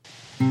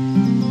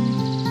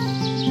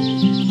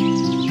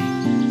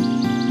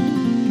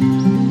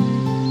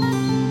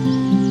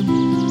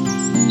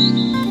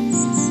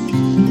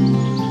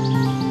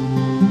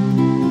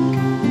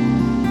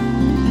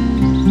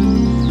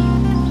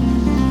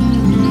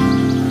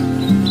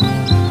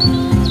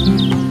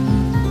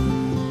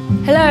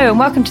Hello and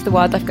welcome to the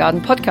Wildlife Garden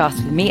podcast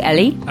with me,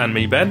 Ellie. And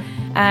me, Ben.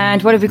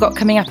 And what have we got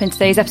coming up in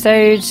today's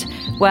episode?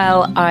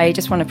 Well, I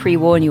just want to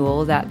pre-warn you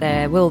all that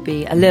there will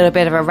be a little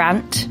bit of a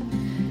rant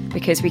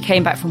because we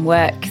came back from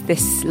work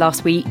this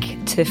last week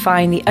to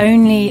find the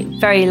only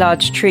very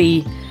large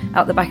tree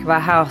out the back of our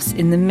house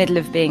in the middle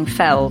of being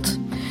felled.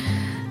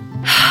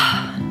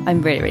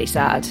 I'm really, really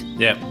sad.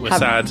 Yeah, we're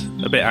sad,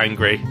 a bit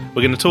angry.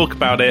 We're going to talk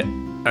about it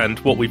and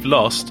what we've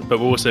lost, but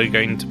we're also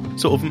going to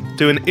sort of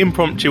do an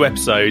impromptu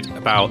episode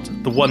about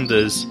the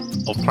wonders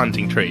of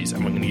planting trees,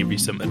 and we're going to give you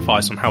some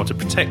advice on how to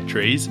protect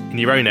trees in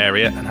your own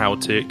area and how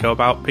to go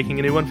about picking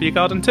a new one for your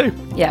garden too.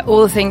 Yeah,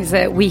 all the things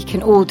that we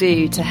can all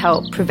do to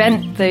help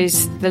prevent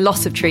the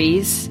loss of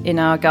trees in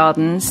our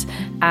gardens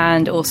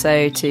and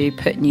also to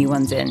put new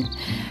ones in.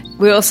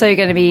 We're also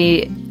going to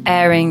be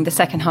airing the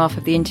second half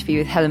of the interview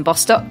with Helen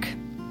Bostock,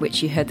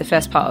 which you heard the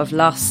first part of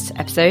last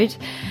episode.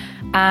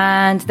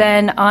 And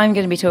then I'm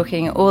going to be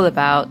talking all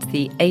about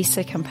the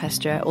Acer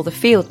campestre, or the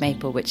field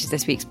maple, which is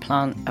this week's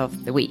plant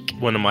of the week.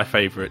 One of my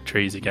favourite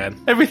trees again.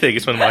 Everything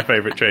is one of my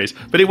favourite trees.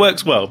 But it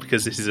works well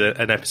because this is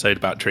an episode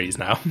about trees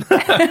now.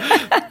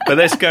 But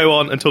let's go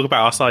on and talk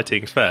about our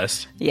sightings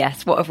first.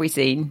 Yes, what have we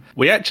seen?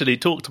 We actually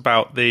talked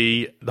about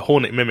the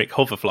hornet mimic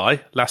hoverfly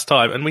last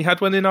time, and we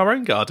had one in our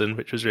own garden,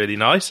 which was really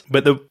nice.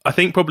 But I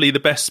think probably the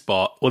best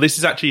spot, well, this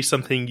is actually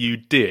something you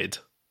did.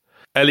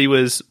 Ellie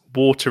was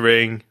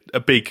watering a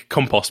big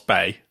compost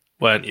bay,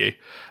 weren't you?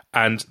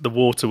 And the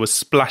water was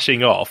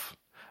splashing off,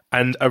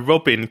 and a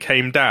robin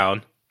came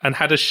down and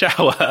had a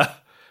shower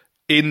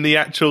in the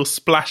actual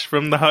splash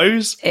from the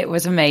hose. It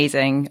was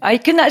amazing. I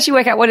couldn't actually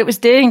work out what it was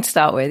doing to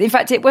start with. In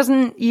fact, it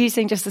wasn't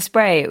using just the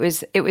spray. It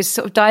was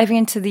sort of diving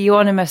into the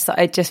euonymus that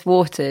I'd just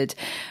watered,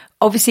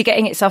 obviously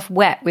getting itself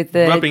wet with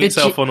rubbing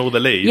itself on all the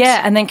leaves.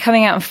 Yeah, and then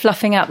coming out and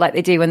fluffing up like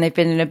they do when they've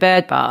been in a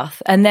bird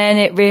bath. And then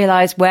it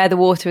realised where the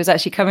water was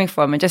actually coming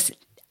from and just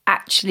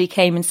actually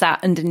came and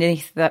sat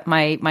underneath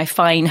my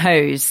fine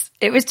hose.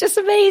 It was just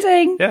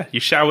amazing. Yeah, you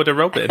showered a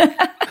robin.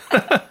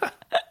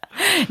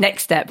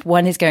 Next step,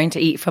 one is going to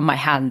eat from my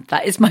hand.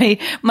 That is my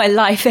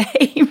life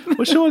aim.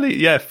 Well, surely,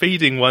 yeah,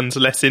 feeding one's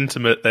less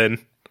intimate than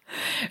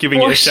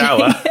giving it a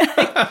shower.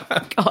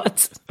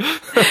 God,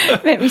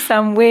 make me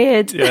sound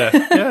weird. Yeah.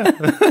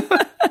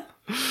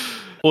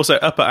 Also,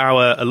 up at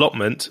our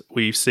allotment,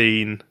 we've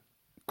seen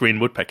green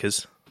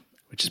woodpeckers,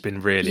 which has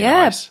been really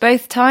nice. Yeah,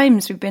 both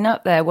times we've been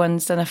up there.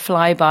 One's done a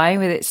flyby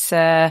with its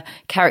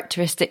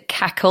characteristic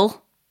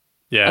cackle.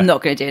 Yeah. I'm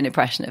not going to do an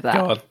impression of that.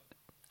 Go on.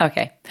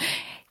 Okay.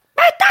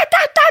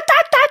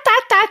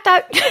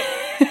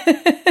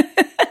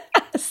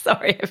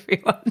 Sorry,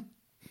 everyone.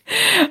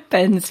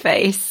 Ben's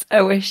face.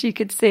 I wish you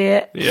could see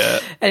it. Yeah.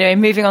 Anyway,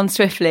 moving on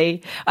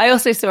swiftly. I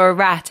also saw a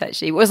rat,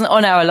 actually. It wasn't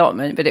on our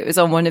allotment, but it was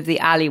on one of the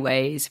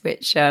alleyways,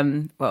 which,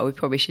 we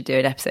probably should do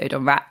an episode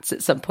on rats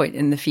at some point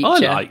in the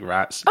future. I like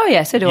rats. Oh,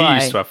 yeah, so do I. You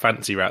used to have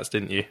fancy rats,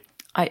 didn't you?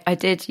 I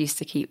did used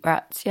to keep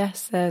rats,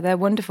 yes. They're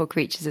wonderful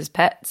creatures as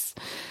pets.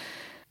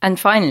 And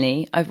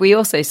finally, we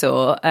also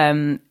saw,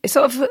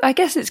 I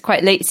guess it's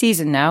quite late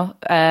season now,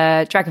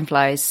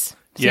 dragonflies.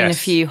 Seen a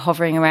few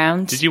hovering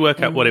around. Did you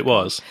work out what it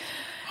was?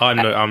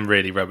 I'm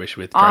really rubbish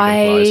with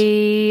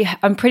dragonflies.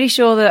 I'm pretty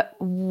sure that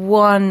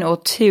one or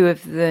two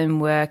of them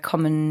were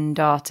common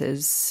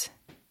darters,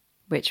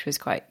 which was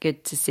quite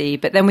good to see.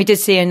 But then we did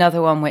see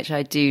another one, which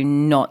I do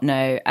not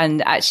know.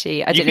 And actually,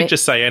 you could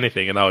just say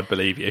anything and I would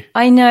believe you.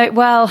 I know.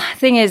 Well,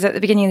 thing is, at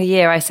the beginning of the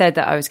year, I said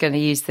that I was going to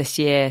use this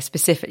year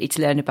specifically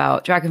to learn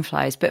about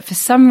dragonflies. But for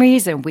some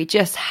reason, we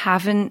just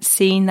haven't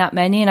seen that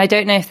many. And I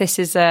don't know if this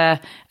is a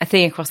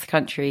thing across the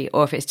country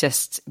or if it's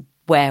just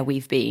where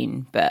we've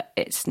been, but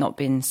it's not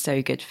been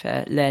so good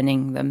for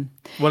learning them.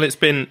 Well, it's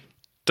been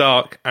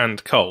dark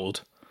and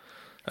cold,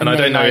 and I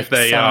don't know if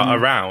they are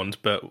around,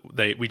 but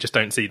we just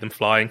don't see them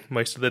flying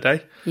most of the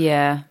day.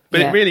 Yeah.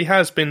 But it really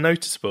has been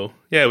noticeable.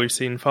 Yeah, we've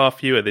seen far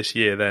fewer this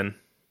year than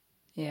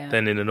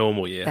in a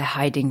normal year. They're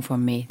hiding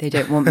from me. They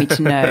don't want me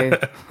to know.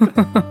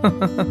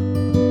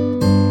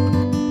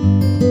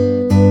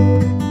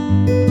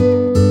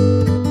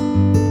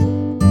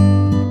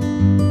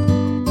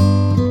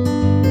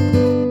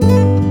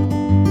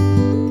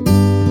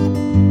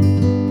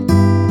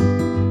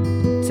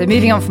 So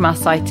moving on from our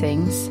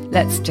sightings,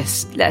 let's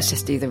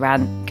just do the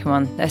rant. Come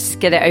on, let's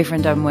get it over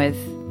and done with.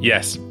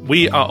 Yes,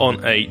 we are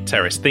on a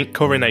terrace. Think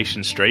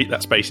Coronation Street.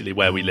 That's basically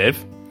where we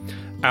live.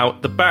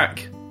 Out the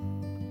back,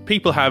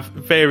 people have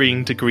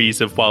varying degrees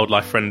of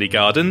wildlife-friendly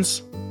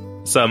gardens.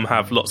 Some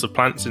have lots of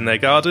plants in their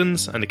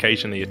gardens and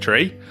occasionally a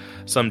tree.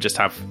 Some just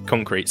have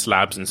concrete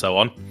slabs and so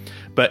on.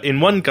 But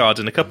in one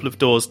garden, a couple of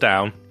doors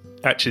down,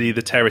 actually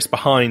the terrace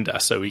behind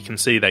us, so we can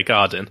see their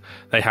garden,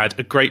 they had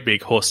a great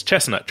big horse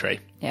chestnut tree.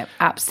 Yeah,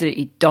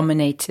 absolutely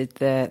dominated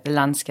the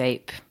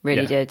landscape.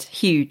 Really did.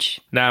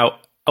 Huge. Now,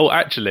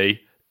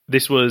 actually,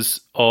 this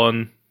was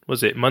on,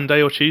 was it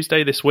Monday or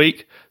Tuesday this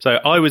week? So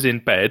I was in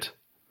bed,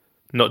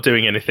 not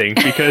doing anything,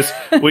 because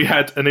we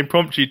had an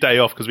impromptu day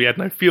off because we had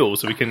no fuel,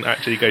 so we couldn't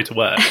actually go to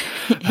work.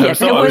 There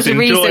was a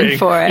reason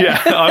for it.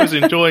 Yeah, I was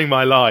enjoying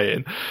my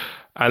lie-in.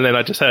 And then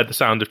I just heard the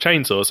sound of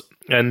chainsaws.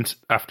 And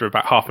after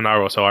about half an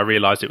hour or so, I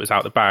realised it was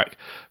out the back,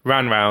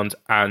 ran round,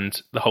 and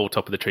the whole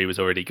top of the tree was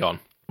already gone,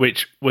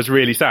 which was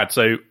really sad.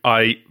 So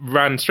I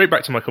ran straight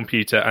back to my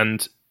computer,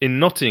 and in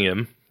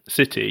Nottingham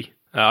City,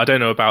 I don't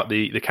know about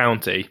the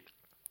county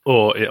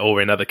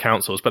or in other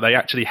councils, but they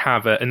actually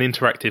have an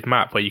interactive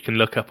map where you can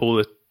look up all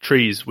the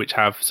trees which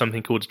have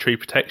something called a tree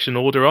protection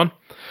order on.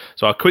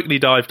 So I quickly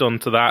dived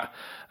onto that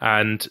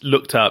and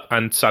looked up,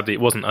 and sadly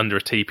it wasn't under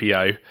a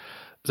TPO.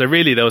 So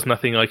really there was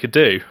nothing I could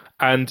do.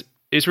 And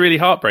it's really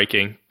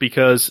heartbreaking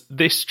because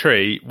this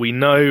tree we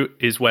know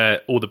is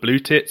where all the blue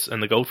tits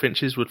and the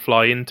goldfinches would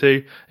fly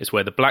into. It's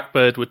where the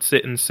blackbird would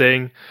sit and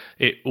sing.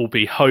 It will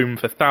be home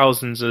for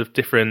thousands of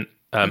different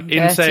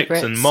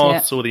insects and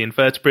moths, or the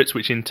invertebrates,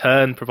 which in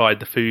turn provide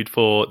the food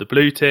for the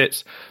blue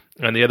tits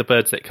and the other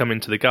birds that come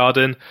into the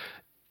garden.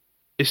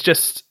 It's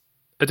just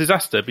a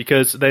disaster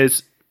because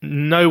there's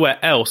nowhere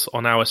else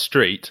on our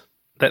street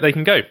that they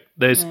can go.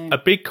 There's a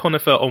big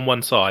conifer on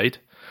one side,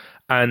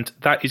 and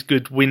that is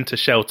good winter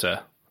shelter,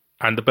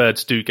 and the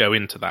birds do go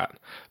into that.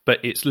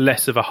 But it's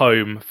less of a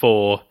home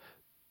for,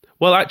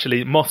 well,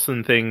 actually, moths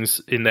and things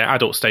in their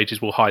adult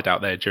stages will hide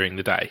out there during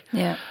the day.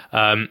 Yeah.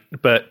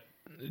 But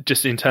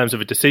just in terms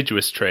of a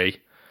deciduous tree,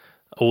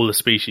 all the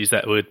species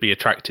that would be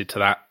attracted to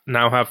that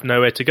now have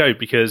nowhere to go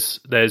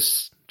because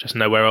there's just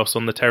nowhere else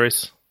on the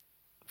terrace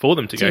for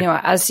them to go. You know,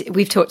 as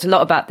we've talked a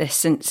lot about this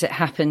since it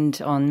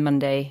happened on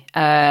Monday,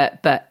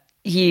 but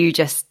you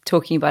just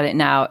talking about it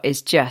now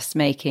is just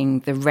making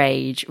the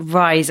rage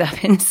rise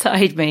up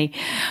inside me.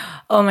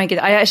 Oh my God.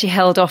 I actually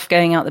held off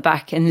going out the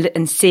back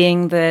and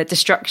seeing the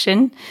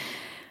destruction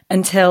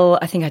until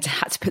I think I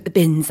had to put the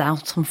bins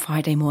out on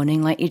Friday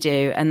morning like you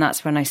do. And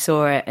that's when I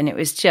saw it. And it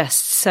was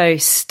just so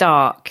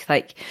stark.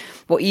 Like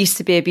what used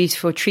to be a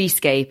beautiful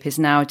treescape is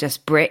now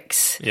just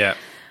bricks. Yeah.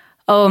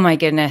 Oh my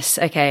goodness.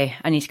 Okay.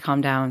 I need to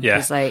calm down.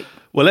 Yeah.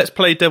 Well, let's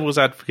play devil's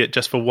advocate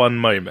just for one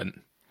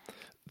moment.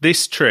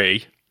 This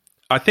tree,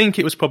 I think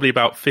it was probably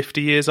about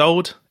 50 years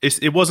old.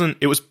 It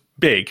was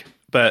big,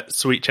 but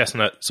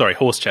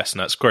horse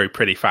chestnuts grow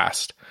pretty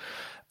fast.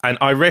 And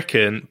I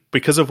reckon,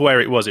 because of where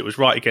it was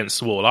right against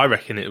the wall, I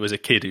reckon it was a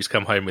kid who's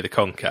come home with a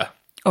conker.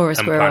 Or a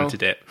squirrel. And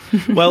planted it.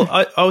 Well,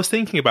 I was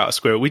thinking about a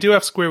squirrel. We do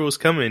have squirrels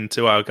coming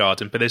to our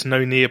garden, but there's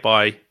no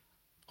nearby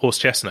horse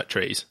chestnut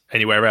trees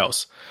anywhere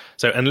else.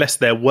 So unless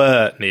there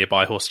were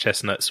nearby horse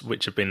chestnuts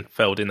which have been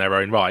felled in their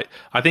own right,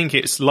 I think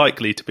it's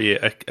likely to be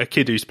a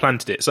kid who's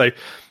planted it. So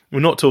we're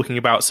not talking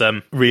about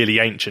some really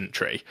ancient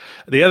tree.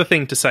 The other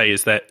thing to say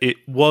is that it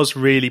was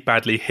really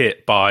badly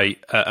hit by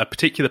a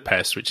particular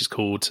pest, which is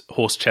called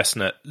horse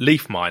chestnut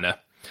leaf miner.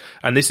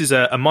 And this is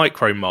a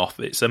micro moth.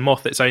 It's a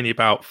moth that's only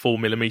about 4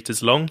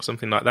 millimeters long,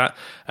 something like that.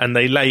 And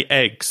they lay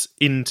eggs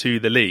into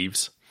the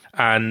leaves.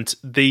 And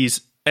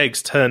these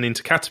eggs turn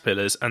into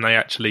caterpillars, and they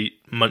actually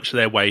munch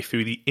their way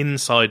through the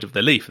inside of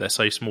the leaf. They're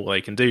so small they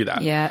can do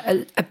that.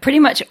 Yeah, pretty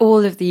much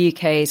all of the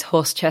UK's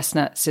horse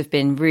chestnuts have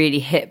been really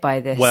hit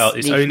by this. Well,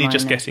 it's only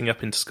just getting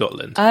up into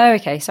Scotland. Oh,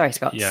 okay. Sorry,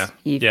 Scots. Yeah.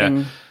 You've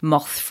been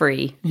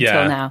moth-free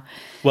until now.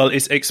 Well,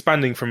 it's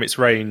expanding from its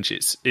range.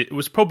 It's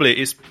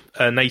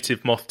a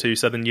native moth to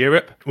southern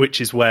Europe, which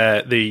is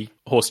where the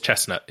horse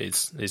chestnut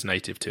is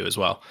native to as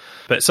well.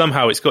 But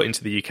somehow it's got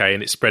into the UK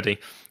and it's spreading.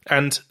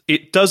 And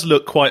it does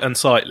look quite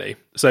unsightly.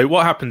 So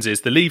what happens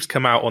is the leaves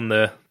come out on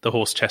the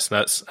horse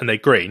chestnuts and they're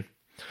green.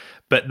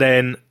 But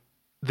then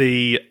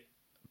the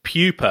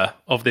pupa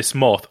of this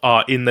moth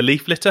are in the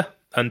leaf litter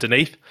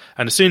underneath.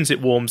 And as soon as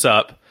it warms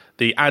up,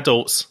 the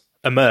adults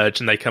emerge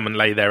and they come and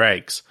lay their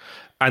eggs.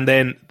 And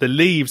then the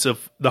leaves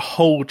of the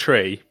whole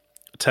tree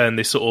turn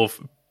this sort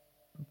of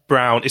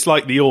brown. It's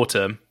like the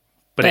autumn,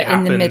 but it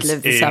happens in the middle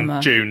of the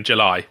summer. June,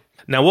 July.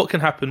 Now, what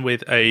can happen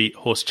with a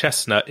horse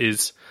chestnut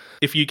is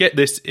if you get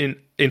this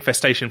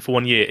infestation for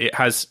 1 year, it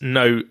has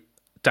no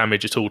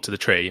damage at all to the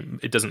tree.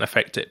 It doesn't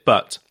affect it.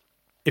 But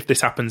if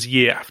this happens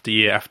year after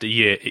year after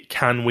year, it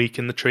can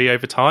weaken the tree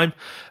over time.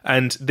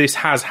 And this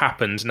has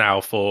happened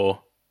now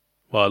for,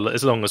 well,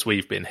 as long as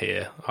we've been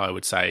here, I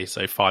would say,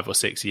 so 5 or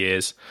 6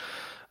 years.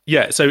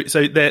 Yeah, so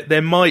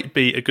there might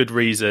be a good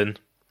reason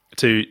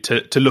to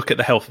look at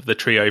the health of the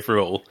tree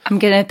overall. I'm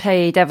going to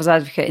play devil's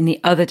advocate in the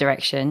other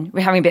direction.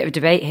 We're having a bit of a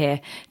debate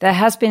here. There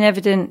has been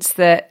evidence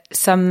that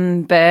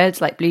some birds,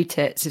 like blue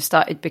tits, have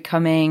started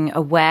becoming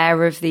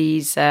aware of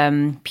these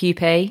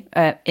pupae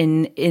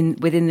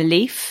within the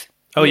leaf.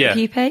 Oh, yeah.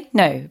 Pupae?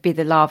 No, it'd be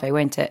the larvae,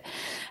 won't it?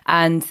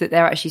 And that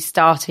they're actually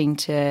starting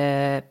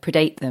to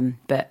predate them,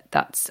 but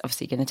that's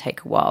obviously going to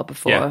take a while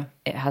before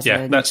it has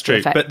a that's true.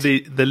 effect. But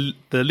the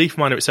leaf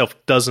miner itself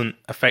doesn't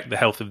affect the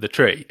health of the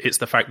tree. It's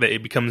the fact that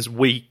it becomes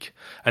weak,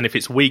 and if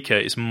it's weaker,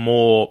 it's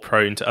more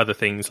prone to other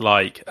things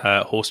like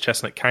horse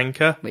chestnut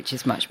canker, which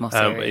is much more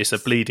serious.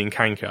 It's a bleeding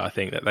canker, I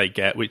think, that they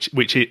get, which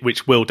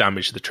will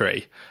damage the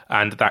tree,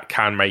 and that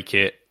can make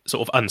it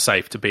sort of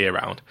unsafe to be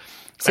around.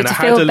 So to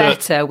feel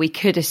better, we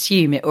could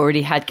assume it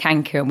already had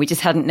canker and we just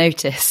hadn't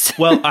noticed.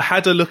 Well, I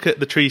had a look at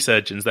the tree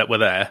surgeons that were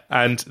there,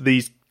 and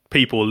these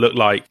people looked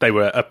like they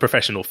were a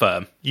professional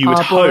firm. You would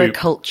hope,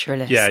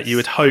 arboriculturalists. Yeah, you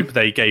would hope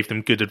they gave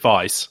them good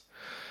advice.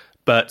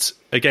 But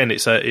again,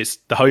 it's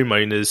the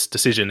homeowner's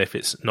decision if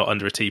it's not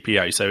under a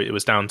TPO, so it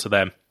was down to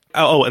them.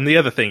 Oh, and the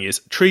other thing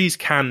is, trees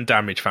can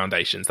damage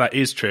foundations. That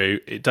is true.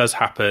 It does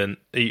happen.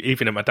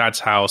 Even at my dad's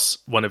house,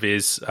 one of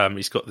his,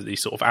 he's got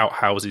these sort of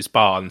outhouses,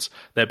 barns,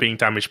 they're being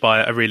damaged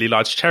by a really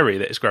large cherry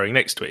that is growing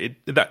next to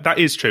it. That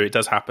is true. It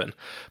does happen.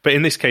 But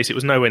in this case, it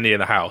was nowhere near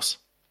the house.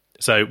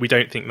 So we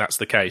don't think that's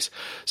the case.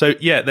 So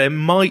yeah, there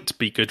might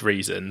be good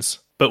reasons,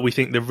 but we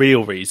think the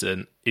real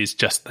reason is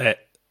just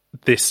that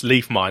this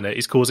leaf miner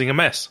is causing a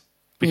mess.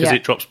 Because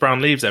it drops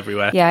brown leaves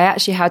everywhere. Yeah, I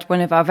actually had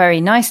one of our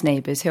very nice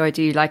neighbours, who I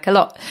do like a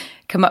lot,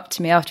 come up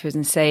to me afterwards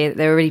and say that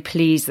they were really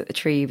pleased that the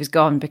tree was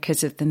gone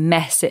because of the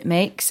mess it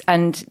makes.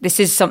 And this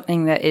is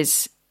something that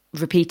is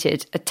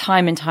repeated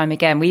time and time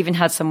again. We even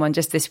had someone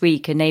just this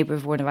week, a neighbour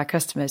of one of our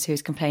customers, who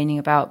was complaining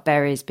about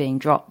berries being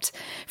dropped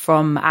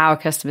from our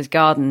customer's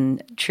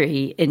garden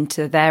tree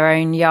into their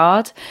own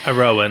yard. A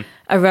rowan.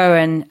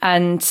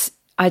 And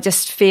I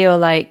just feel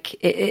like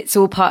it's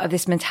all part of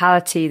this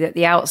mentality that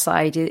the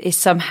outside is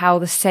somehow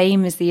the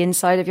same as the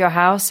inside of your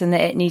house, and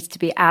that it needs to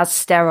be as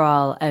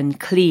sterile and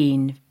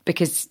clean,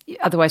 because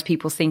otherwise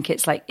people think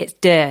it's like it's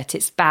dirt,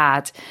 it's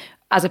bad,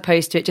 as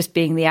opposed to it just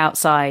being the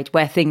outside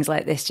where things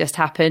like this just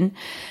happen.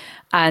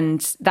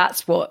 And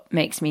that's what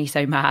makes me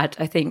so mad.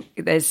 I think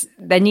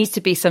there needs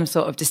to be some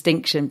sort of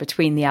distinction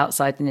between the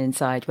outside and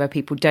inside, where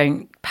people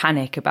don't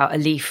panic about a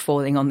leaf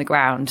falling on the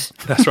ground.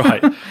 That's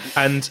right.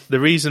 And the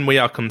reason we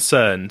are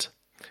concerned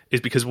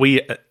is because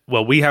we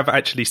have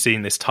actually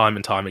seen this time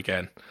and time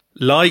again.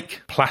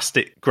 Like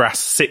plastic grass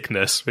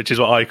sickness, which is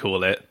what I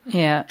call it,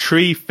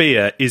 tree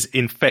fear is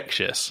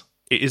infectious.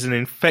 It is an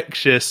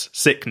infectious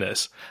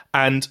sickness.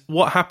 And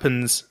what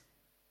happens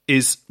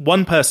is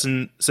one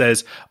person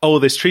says, oh,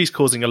 this tree's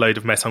causing a load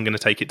of mess, I'm going to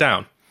take it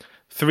down.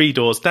 3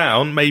 doors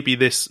down, maybe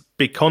this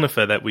big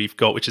conifer that we've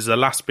got, which is the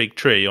last big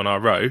tree on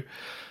our row,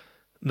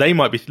 they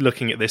might be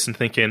looking at this and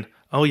thinking,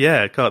 oh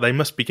yeah, God, they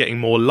must be getting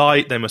more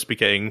light, they must be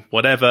getting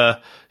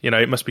whatever,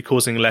 it must be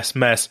causing less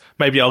mess.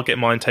 Maybe I'll get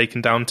mine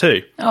taken down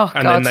too. Oh,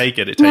 and God. then they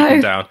get it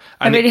taken down.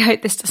 And I really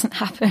hope this doesn't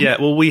happen. Yeah,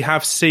 well, we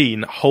have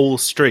seen whole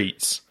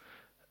streets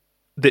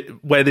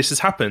where this has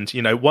happened.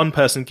 One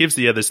person gives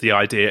the others the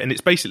idea, and it's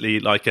basically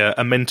like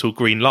a mental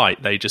green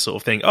light. They just sort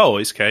of think, oh,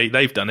 it's okay,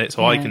 they've done it,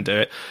 so I can do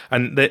it.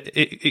 And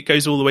it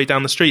goes all the way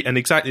down the street. And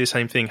exactly the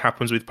same thing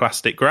happens with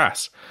plastic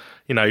grass.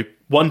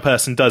 One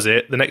person does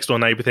it, the next door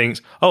neighbour thinks,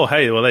 oh,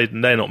 hey, well,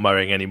 they're not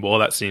mowing anymore,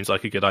 that seems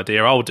like a good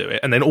idea, I'll do it.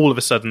 And then all of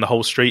a sudden the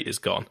whole street is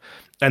gone.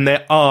 And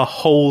there are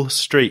whole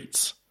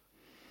streets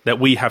that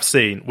we have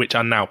seen which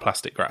are now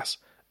plastic grass.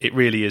 It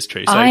really is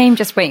true. So, I'm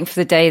just waiting for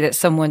the day that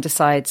someone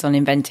decides on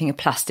inventing a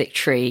plastic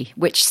tree,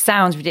 which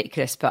sounds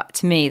ridiculous, but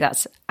to me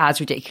that's as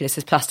ridiculous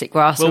as plastic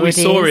grass. Well, we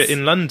saw it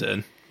in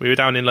London. We were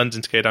down in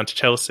London to go down to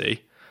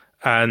Chelsea,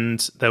 and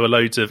there were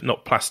loads of,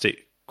 not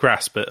plastic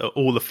grass, but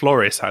all the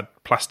florists had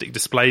plastic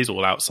displays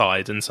all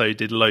outside, and so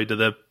did a load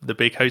of the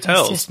big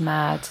hotels. It's just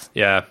mad.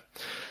 Yeah.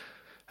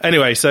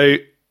 Anyway, so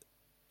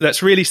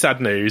that's really sad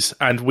news,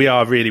 and we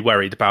are really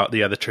worried about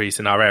the other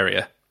trees in our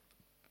area.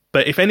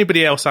 But if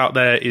anybody else out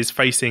there is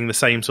facing the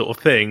same sort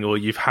of thing, or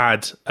you've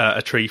had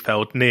a tree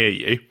felled near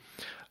you,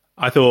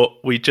 I thought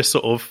we'd just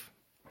sort of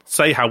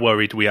say how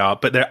worried we are,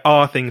 but there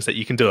are things that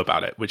you can do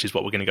about it, which is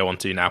what we're going to go on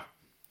to now.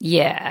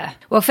 Yeah.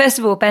 Well, first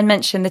of all, Ben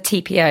mentioned the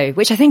TPO,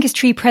 which I think is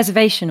Tree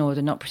Preservation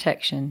Order, not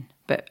Protection,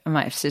 but I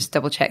might have to just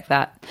double check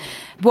that.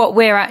 What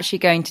we're actually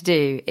going to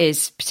do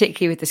is,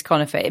 particularly with this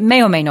conifer, it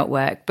may or may not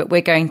work, but we're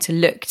going to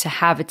look to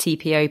have a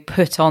TPO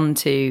put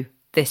onto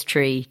this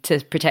tree to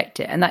protect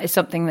it. And that is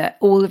something that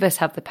all of us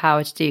have the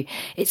power to do.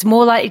 It's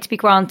more likely to be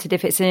granted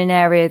if it's in an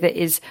area that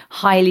is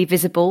highly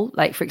visible,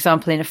 like, for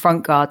example, in a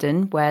front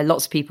garden where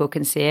lots of people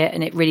can see it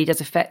and it really does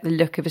affect the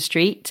look of a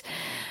street.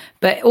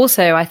 But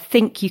also, I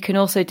think you can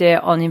also do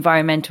it on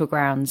environmental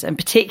grounds, and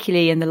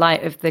particularly in the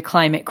light of the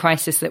climate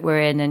crisis that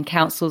we're in, and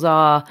councils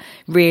are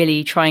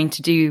really trying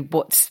to do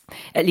what's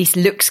at least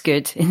looks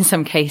good in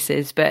some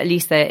cases, but at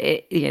least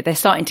they're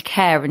starting to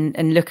care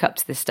and look up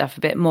to this stuff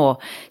a bit more.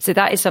 So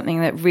that is something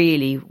that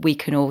really we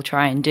can all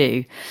try and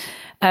do.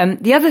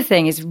 The other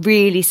thing is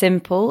really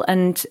simple,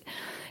 and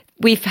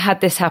we've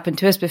had this happen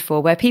to us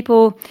before, where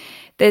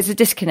there's a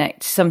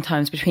disconnect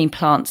sometimes between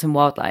plants and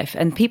wildlife,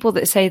 and people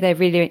that say they're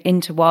really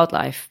into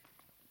wildlife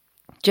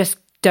just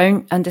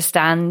don't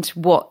understand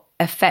what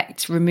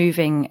effect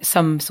removing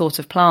some sort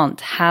of plant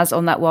has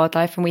on that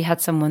wildlife. And we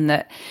had someone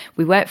that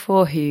we worked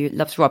for who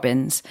loves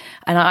robins,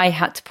 and I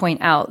had to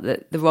point out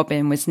that the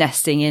robin was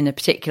nesting in a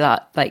particular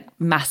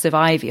massive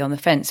ivy on the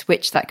fence,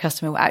 which that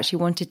customer actually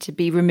wanted to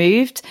be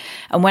removed.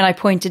 And when I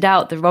pointed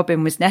out the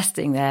robin was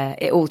nesting there,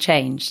 it all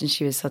changed, and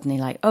she was suddenly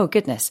like, oh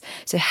goodness.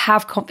 So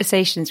have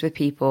conversations with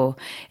people.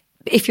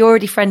 If you're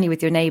already friendly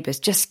with your neighbours,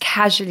 just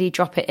casually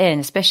drop it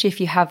in, especially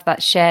if you have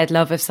that shared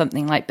love of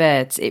something like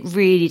birds. It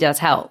really does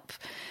help.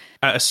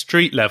 At a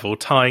street level,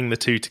 tying the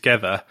two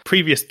together,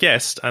 previous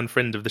guest and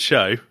friend of the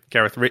show,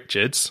 Gareth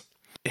Richards,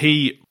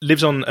 he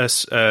lives on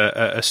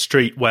a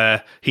street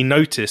where he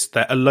noticed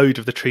that a load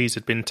of the trees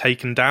had been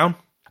taken down.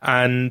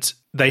 And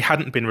they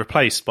hadn't been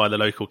replaced by the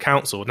local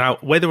council. Now,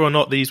 whether or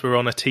not these were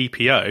on a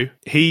TPO,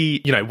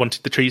 he,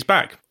 wanted the trees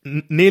back.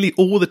 Nearly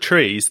all the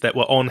trees that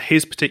were on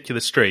his particular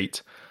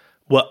street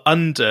were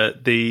under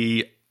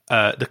the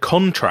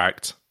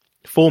contract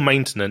for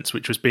maintenance,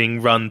 which was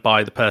being run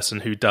by the person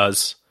who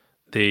does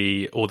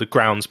the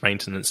grounds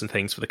maintenance and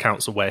things for the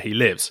council where he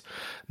lives.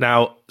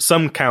 Now,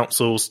 some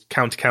councils,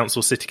 county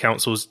councils, city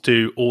councils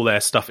do all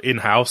their stuff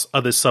in-house,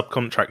 others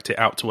subcontract it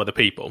out to other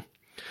people.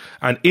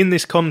 And in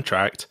this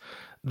contract,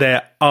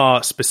 there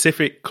are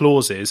specific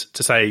clauses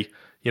to say,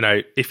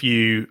 if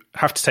you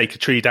have to take a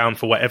tree down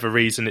for whatever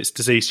reason, it's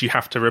diseased, you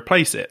have to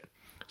replace it.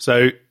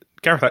 So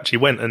Gareth actually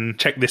went and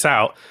checked this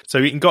out.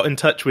 So he got in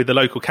touch with the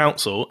local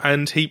council,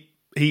 and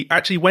he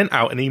actually went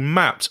out and he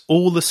mapped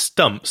all the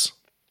stumps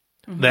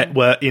that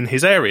were in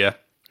his area.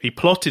 He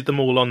plotted them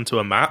all onto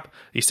a map.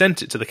 He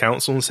sent it to the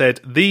council and said,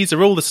 these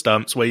are all the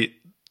stumps where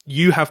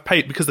you have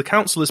paid, because the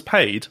council has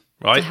paid,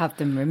 right? To have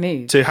them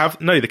removed.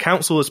 The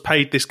council has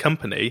paid this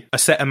company a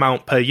set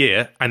amount per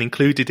year, and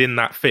included in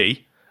that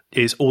fee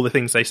is all the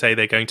things they say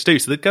they're going to do.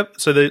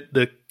 So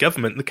the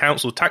government, the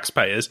council,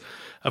 taxpayers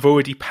have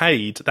already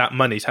paid that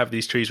money to have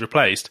these trees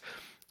replaced.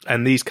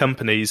 And these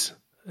companies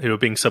who are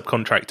being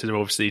subcontracted are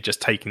obviously just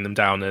taking them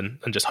down and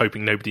just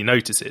hoping nobody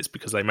notices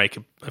because they make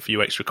a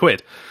few extra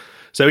quid.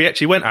 So he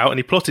actually went out and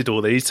he plotted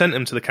all these, sent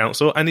them to the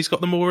council, and he's got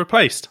them all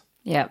replaced.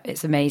 Yeah,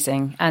 it's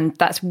amazing. And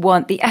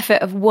the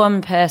effort of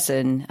one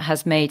person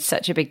has made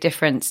such a big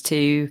difference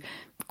to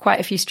quite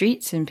a few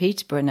streets in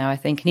Peterborough now, I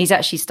think. And he's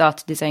actually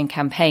started his own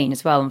campaign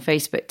as well on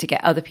Facebook to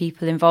get other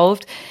people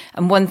involved.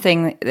 And one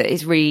thing that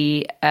is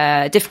really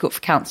difficult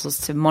for councils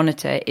to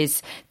monitor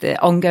is the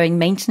ongoing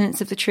maintenance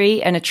of the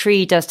tree. And a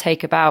tree does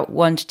take about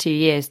 1 to 2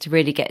 years to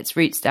really get its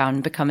roots down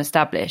and become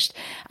established.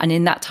 And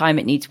in that time,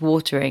 it needs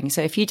watering.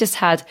 So if you just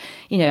had,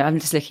 I'm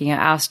just looking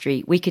at our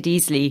street, we could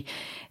easily,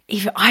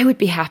 even I would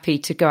be happy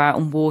to go out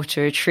and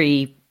water a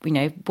tree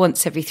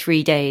once every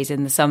 3 days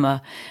in the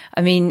summer.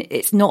 I mean,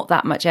 it's not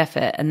that much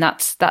effort, and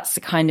that's the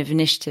kind of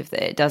initiative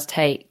that it does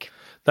take.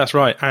 That's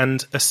right.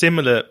 And a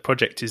similar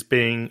project is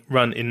being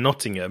run in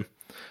Nottingham.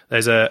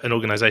 There's an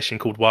organisation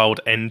called Wild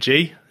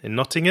NG in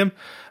Nottingham,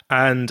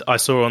 and I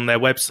saw on their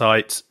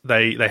website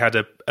they had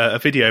a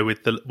video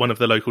with one of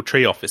the local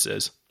tree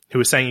officers who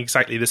was saying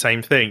exactly the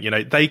same thing.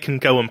 They can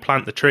go and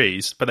plant the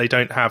trees, but they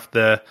don't have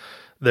the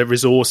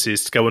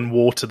resources to go and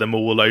water them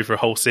all over a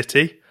whole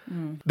city.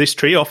 This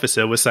tree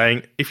officer was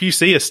saying, if you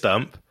see a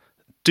stump,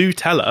 do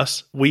tell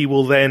us. We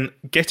will then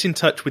get in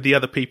touch with the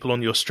other people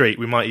on your street.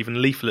 We might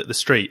even leaflet the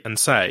street and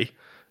say,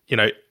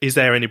 is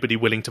there anybody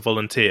willing to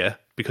volunteer?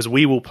 Because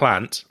we will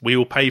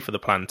pay for the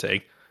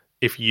planting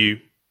if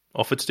you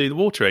offer to do the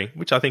watering,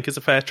 which I think is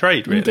a fair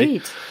trade, really.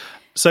 Indeed.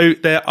 So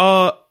there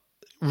are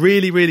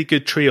really, really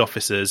good tree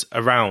officers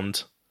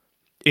around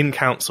in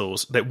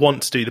councils that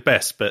want to do the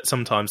best, but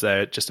sometimes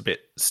they're just a bit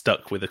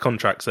stuck with the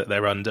contracts that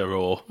they're under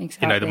or,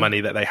 the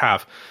money that they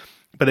have.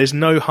 But there's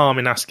no harm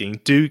in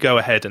asking. Do go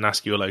ahead and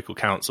ask your local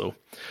council.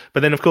 But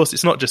then, of course,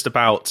 it's not just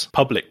about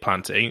public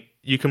planting.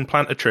 You can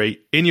plant a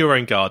tree in your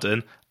own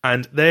garden,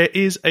 and there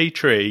is a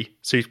tree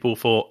suitable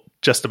for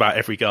just about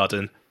every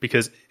garden,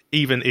 because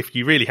even if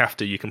you really have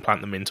to, you can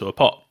plant them into a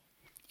pot.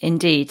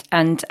 Indeed.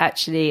 And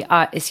actually,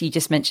 as you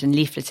just mentioned,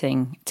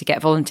 leafleting to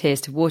get volunteers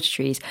to water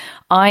trees.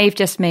 I've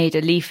just made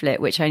a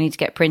leaflet, which I need to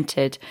get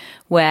printed,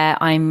 where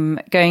I'm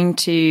going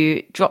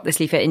to drop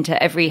this leaflet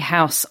into every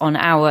house on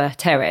our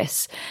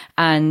terrace.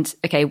 And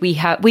okay, we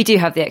do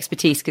have the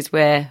expertise because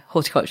we're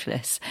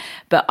horticulturalists,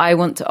 but I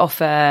want to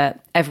offer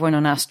everyone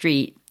on our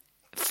street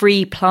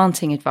free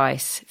planting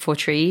advice for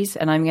trees,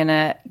 and I'm going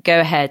to go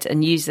ahead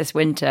and use this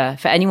winter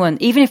for anyone,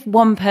 even if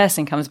one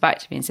person comes back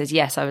to me and says,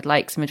 yes, I would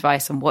like some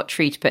advice on what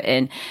tree to put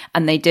in,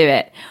 and they do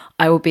it,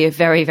 I will be a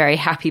very, very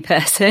happy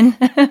person.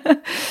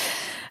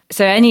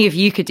 So any of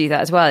you could do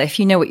that as well. If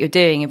you know what you're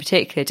doing in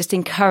particular, just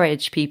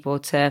encourage people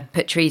to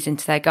put trees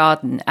into their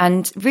garden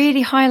and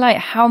really highlight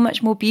how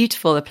much more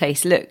beautiful a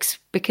place looks.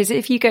 Because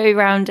if you go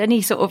around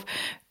any sort of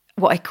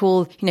what I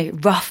call,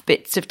 rough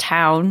bits of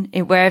town,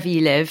 wherever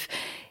you live,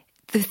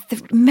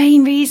 the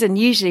main reason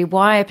usually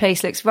why a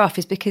place looks rough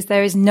is because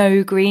there is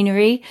no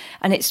greenery.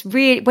 And it's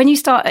really, when you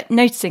start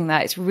noticing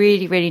that, it's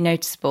really, really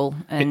noticeable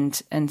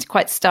and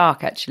quite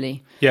stark,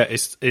 actually. Yeah,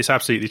 it's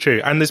absolutely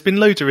true. And there's been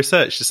loads of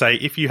research to say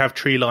if you have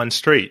tree-lined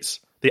streets,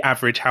 the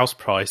average house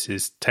price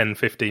is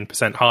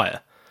 10-15%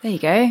 higher. There you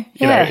go.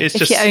 Yeah,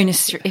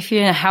 if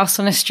you're in a house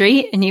on a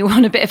street and you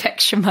want a bit of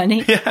extra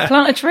money,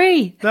 plant a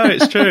tree. No,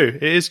 it's true.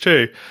 It is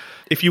true.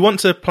 If you want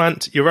to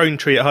plant your own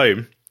tree at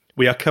home,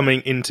 we are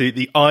coming into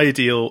the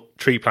ideal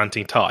tree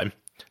planting time.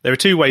 There are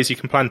two ways you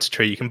can plant a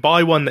tree. You can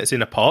buy one that's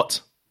in a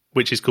pot,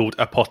 which is called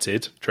a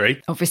potted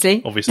tree.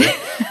 Obviously.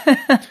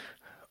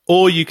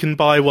 Or you can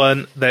buy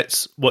one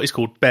that's what is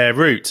called bare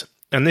root.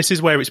 And this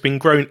is where it's been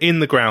grown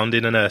in the ground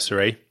in a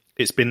nursery.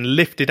 It's been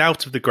lifted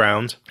out of the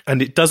ground,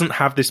 and it doesn't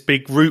have this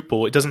big root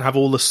ball. It doesn't have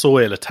all the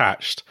soil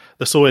attached.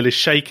 The soil is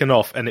shaken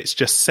off, and it's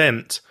just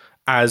sent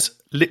as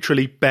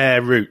literally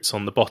bare roots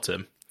on the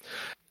bottom.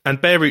 And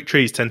bare root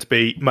trees tend to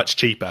be much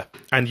cheaper,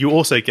 and you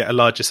also get a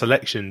larger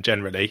selection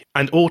generally.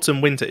 And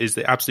autumn, winter is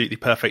the absolutely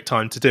perfect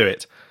time to do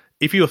it.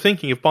 If you're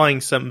thinking of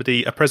buying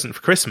somebody a present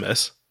for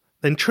Christmas,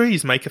 then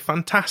trees make a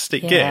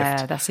fantastic gift.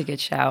 Yeah, that's a good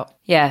shout.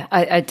 Yeah,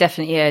 I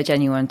definitely urge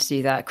anyone to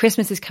do that.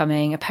 Christmas is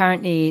coming.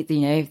 Apparently,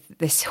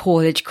 this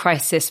haulage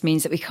crisis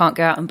means that we can't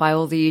go out and buy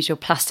all the usual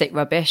plastic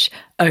rubbish.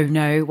 Oh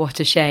no, what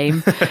a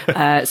shame.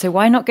 So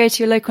why not go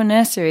to your local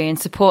nursery and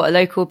support a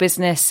local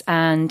business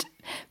and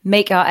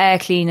make our air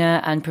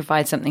cleaner and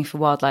provide something for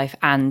wildlife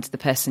and the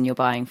person you're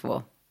buying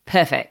for?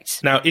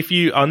 Perfect. Now, if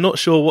you are not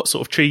sure what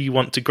sort of tree you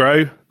want to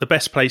grow, the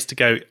best place to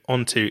go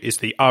onto is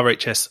the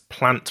RHS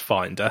Plant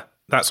Finder.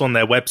 That's on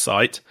their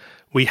website.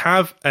 We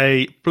have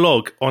a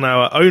blog on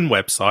our own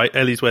website,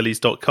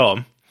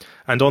 ellieswellies.com,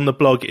 and on the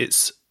blog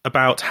it's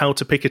about how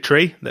to pick a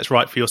tree that's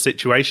right for your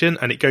situation,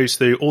 and it goes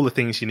through all the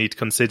things you need to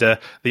consider,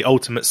 the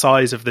ultimate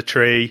size of the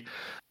tree,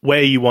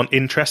 where you want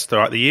interest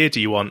throughout the year.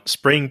 Do you want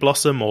spring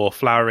blossom or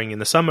flowering in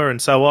the summer,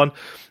 and so on?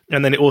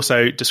 And then it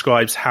also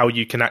describes how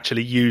you can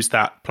actually use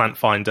that plant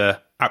finder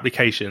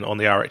application on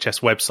the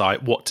RHS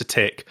website, what to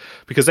tick,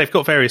 because they've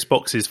got various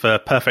boxes for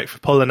perfect for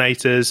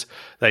pollinators.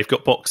 They've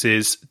got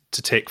boxes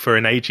to tick for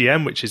an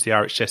AGM, which is the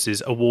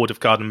RHS's Award of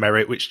Garden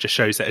Merit, which just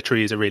shows that a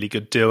tree is a really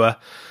good doer.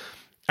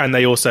 And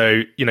they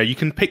also, you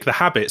can pick the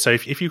habit. So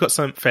if you've got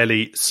some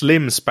fairly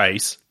slim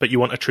space, but you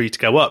want a tree to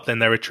go up, then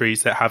there are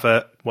trees that have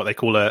what they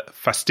call a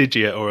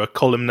fastigia or a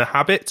columnar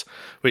habit,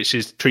 which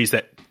is trees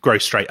that grow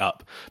straight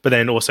up. But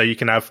then also you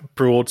can have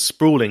broad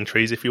sprawling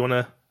trees if you want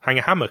to hang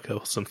a hammock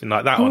or something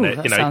like that on it.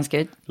 That sounds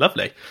good.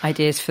 Lovely.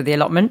 Ideas for the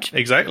allotment.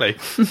 Exactly.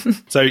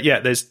 So yeah,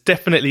 there's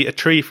definitely a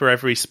tree for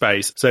every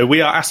space. So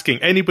we are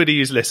asking anybody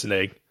who's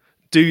listening,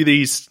 do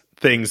these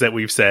things that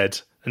we've said.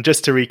 And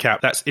just to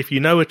recap, that's if you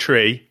know a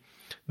tree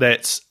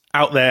that's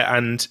out there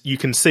and you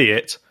can see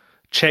it,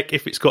 check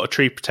if it's got a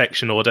tree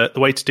protection order. The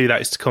way to do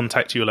that is to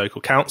contact your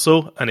local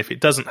council, and if it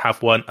doesn't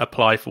have one,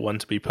 apply for one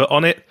to be put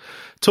on it.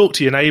 Talk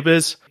to your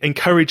neighbours,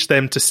 encourage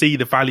them to see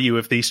the value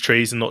of these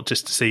trees and not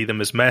just to see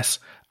them as mess,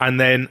 and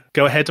then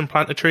go ahead and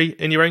plant a tree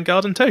in your own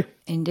garden too.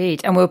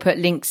 Indeed, and we'll put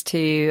links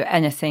to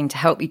anything to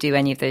help you do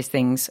any of those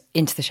things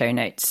into the show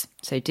notes,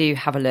 so do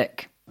have a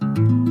look.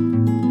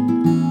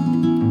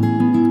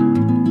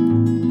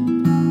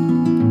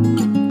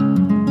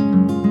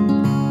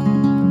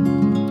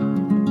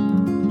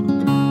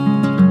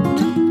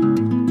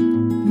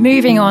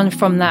 Moving on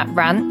from that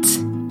rant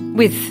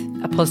with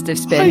a positive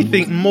spin. I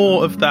think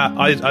more of that,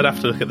 I'd have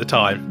to look at the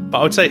time, but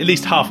I would say at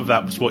least half of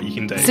that was what you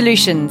can do.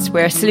 Solutions.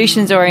 We're a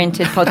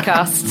solutions-oriented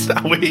podcast.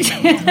 Are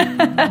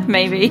we?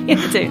 Maybe.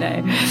 I don't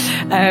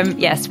know.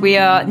 Yes, we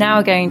are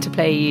now going to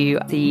play you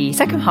the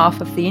second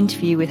half of the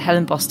interview with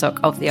Helen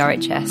Bostock of the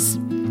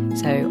RHS.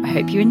 So I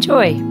hope you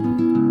enjoy.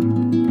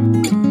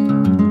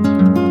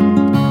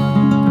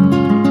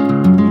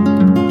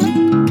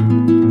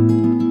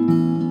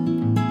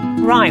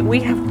 Right, we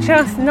have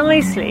just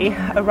nicely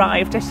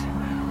arrived at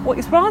what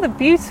is rather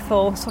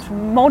beautiful sort of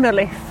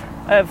monolith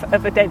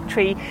of a dead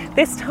tree.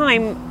 This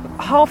time,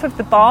 half of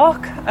the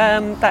bark,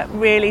 that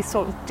really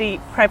sort of deep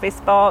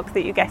crevice bark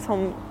that you get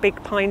on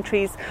big pine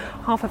trees,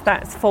 half of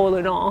that's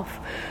fallen off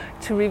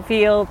to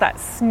reveal that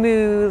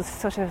smooth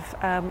sort of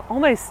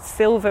almost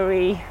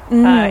silvery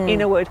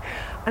inner wood.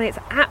 And it's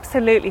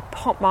absolutely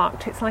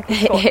pockmarked. It's like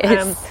it's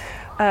got...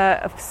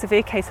 a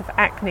severe case of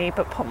acne,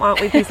 but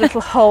pockmarked with these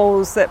little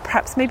holes that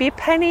perhaps maybe a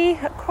penny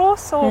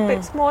across or a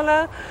bit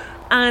smaller.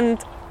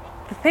 And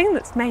the thing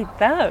that's made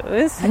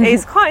those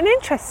is quite an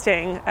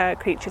interesting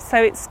creature.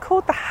 So it's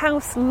called the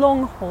house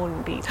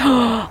longhorn beetle.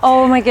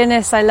 Oh my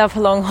goodness, I love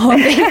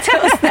longhorn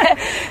beetles.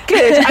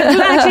 Good. I'm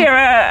glad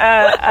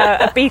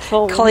you're a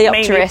beetle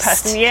Coleopterist.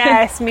 person.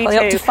 Yes, me too.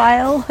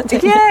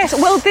 Coleopterophile. Yes.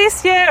 Well,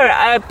 this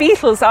year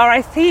beetles are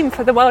our theme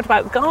for the World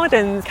About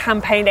Gardens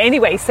campaign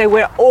anyway. So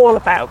we're all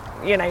about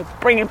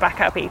bringing back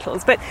our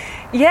beetles. But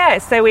yeah,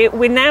 so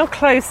we're now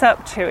close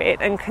up to it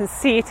and can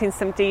see it in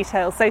some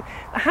detail. So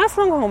the house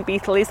longhorn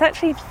beetle is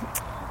actually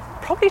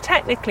probably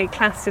technically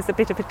classed as a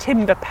bit of a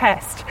timber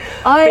pest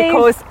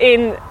because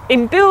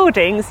in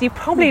buildings you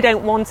probably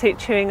don't want it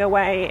chewing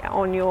away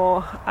on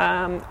your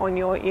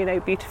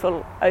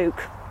beautiful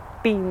oak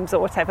beams or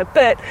whatever.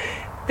 But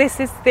this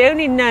is the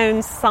only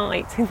known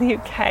site in the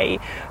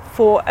UK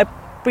for a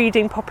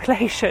breeding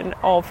population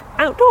of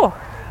outdoor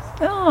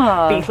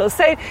beetles.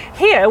 So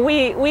here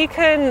we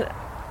can,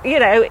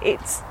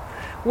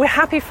 we're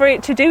happy for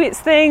it to do its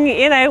thing,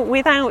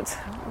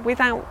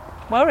 without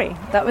worry.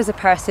 That was a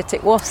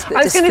parasitic wasp that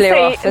I was just flew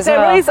off as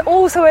well. There is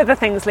also other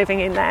things living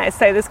in there.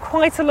 So there's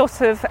quite a lot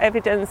of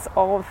evidence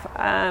of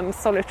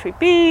solitary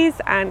bees,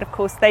 and of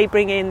course they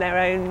bring in their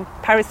own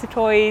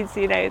parasitoids,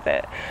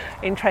 that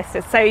interest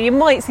us. So you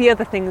might see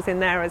other things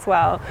in there as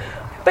well.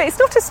 But it's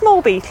not a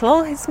small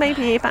beetle. It's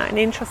maybe about an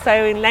inch or so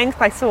in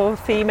length. I saw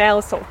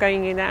females sort of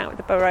going in and out of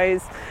the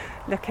burrows,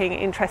 looking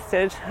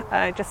interested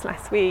just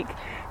last week.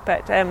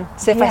 But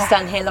so if I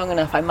stand here long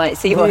enough, I might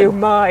see one. You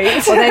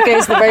might. Well, there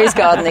goes the rose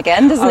garden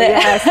again, doesn't it?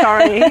 Yeah,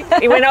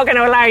 sorry. We're not going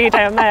to allow you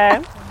down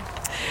there.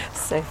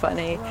 so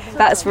funny.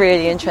 That's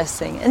really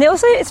interesting. And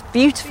it's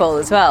beautiful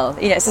as well.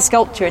 It's a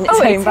sculpture in its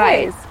own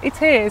right.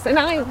 It is. And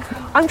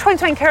I'm trying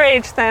to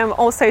encourage them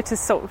also to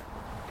sort of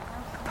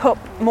put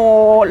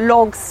more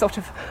logs sort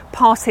of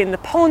part in the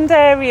pond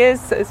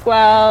areas as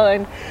well.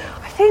 And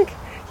I think,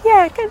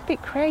 get a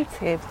bit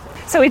creative.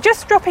 So we're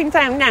just dropping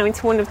down now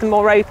into one of the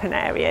more open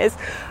areas.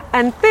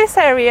 And this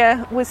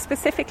area was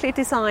specifically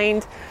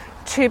designed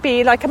to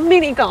be like a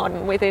mini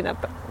garden within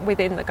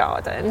the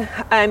garden,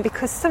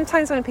 because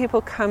sometimes when people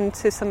come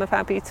to some of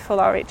our beautiful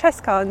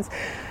RHS gardens,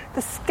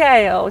 the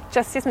scale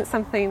just isn't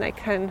something they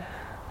can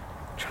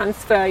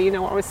transfer,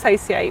 or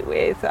associate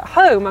with at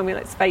home. I mean,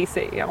 let's face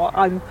it,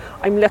 I'm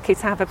lucky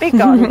to have a big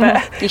garden,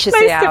 but you should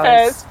most see ours. Of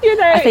us,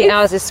 I think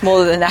ours is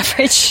smaller than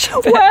average.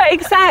 Well,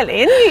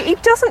 exactly, and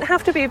it doesn't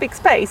have to be a big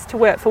space to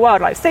work for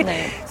wildlife.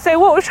 So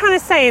what we're trying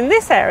to say in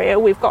this area,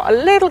 we've got a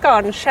little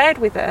garden shed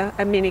with a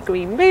mini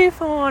green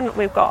roof on.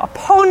 We've got a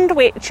pond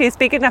which is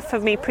big enough for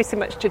me pretty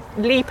much to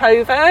leap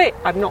over.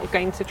 I'm not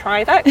going to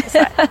try that because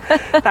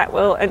that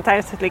will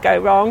undoubtedly go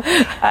wrong.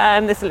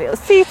 There's a little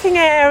seating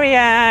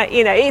area.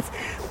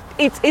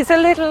 It's a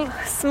little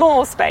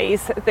small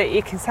space that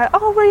you can say,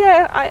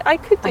 I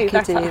could do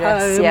that at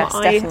home. Yes,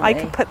 definitely. I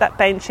could put that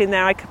bench in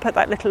there. I could put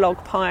that little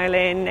log pile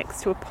in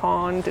next to a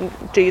pond and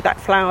do that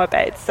flower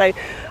bed. So,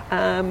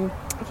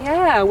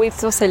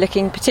 it's also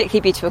looking particularly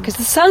beautiful because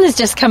the sun has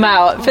just come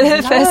out for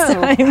the first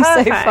time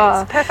so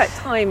far. Perfect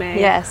timing.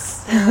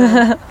 Yes.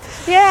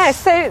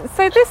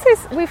 So this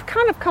is, we've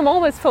kind of come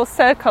almost full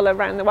circle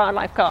around the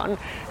wildlife garden.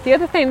 The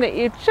other thing that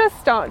you just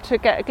start to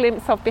get a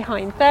glimpse of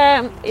behind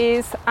there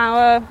is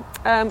our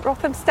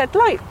Rothamsted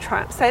light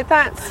trap. So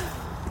that's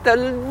the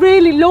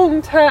really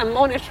long-term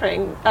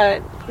monitoring,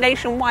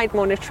 nationwide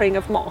monitoring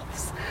of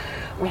moths.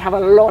 We have a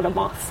lot of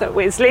moths at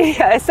Wisley,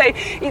 so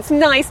it's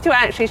nice to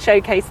actually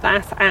showcase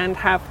that and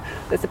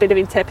there's a bit of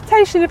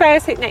interpretation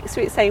about it next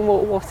to it, saying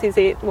what is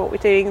it, what we're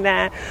doing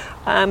there.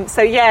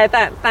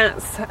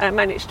 That's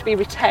managed to be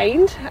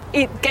retained.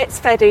 It gets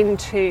fed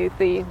into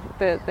the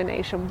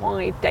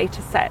nationwide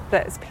data set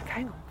that's been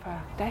going on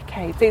for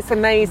decades. It's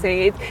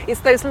amazing.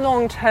 It's those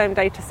long-term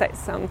data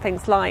sets on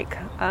things like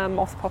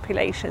moth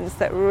populations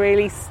that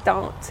really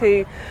start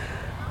to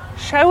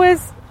show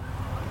us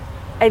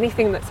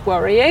anything that's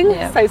worrying,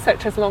 so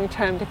such as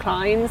long-term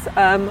declines,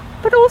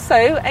 but also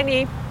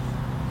any,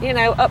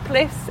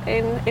 uplifts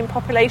in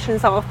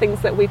populations are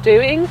things that we're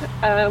doing,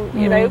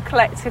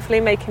 collectively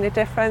making a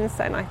difference,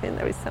 and I think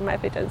there is some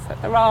evidence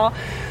that there are.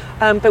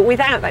 But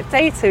without that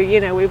data,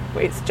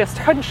 it's just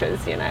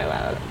hunches,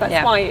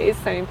 that's why it is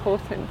so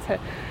important to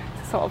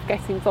sort of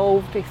get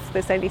involved if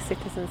there's any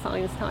citizen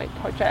science type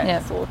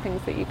projects or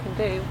things that you can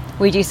do.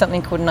 We do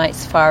something called night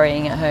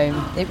safarying at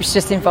home. It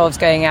just involves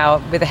going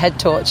out with a head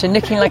torch and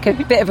looking like a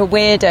bit of a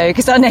weirdo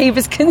because our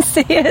neighbours can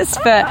see us.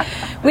 But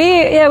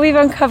we've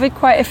uncovered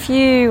quite a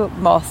few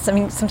moths. I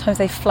mean, sometimes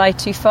they fly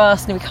too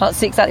fast and we can't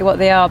see exactly what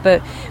they are.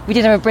 But we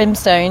did have a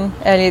brimstone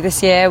earlier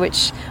this year,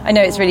 which I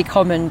know it's really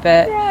common,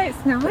 but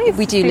it's nice.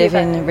 We do live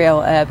in a real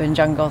urban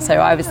jungle, so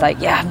I was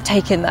like, I'm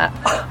taking that.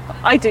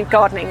 I do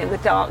gardening in the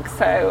dark,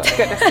 so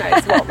goodness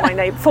knows what my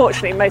neighbour...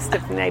 Fortunately, most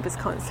of the neighbours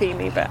can't see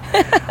me, but...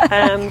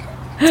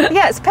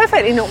 it's a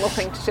perfectly normal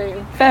thing to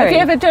do. Very. Have you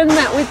ever done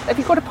that with... Have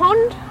you got a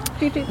pond?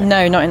 Do you do that?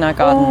 No, not in our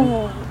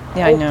garden.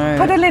 I know.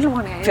 Put a little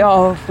one in.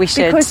 Oh, we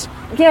should. Because,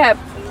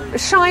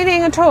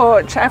 shining a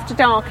torch after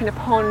dark in a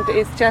pond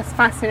is just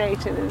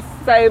fascinating. There's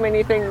so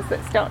many things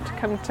that start to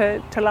come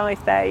to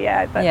life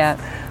there.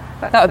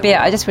 That would be it.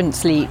 I just wouldn't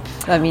sleep.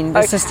 I mean,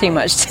 there's just too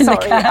much to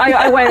look at.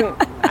 I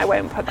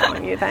won't put that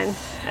on you then.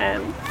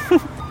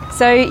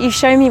 So you've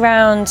shown me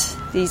around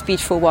these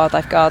beautiful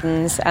wildlife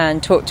gardens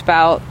and talked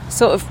about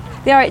sort of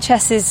the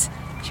RHS's,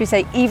 should we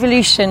say,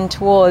 evolution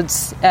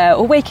towards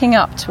or waking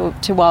up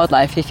to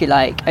wildlife, if you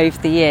like, over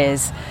the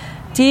years.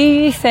 Do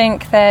you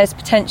think there's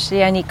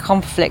potentially any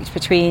conflict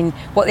between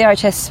what the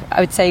RHS,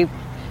 I would say,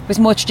 was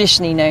more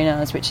traditionally known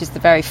as, which is the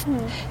very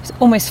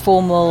almost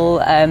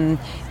formal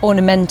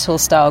ornamental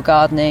style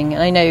gardening?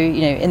 And I know,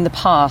 in the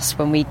past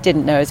when we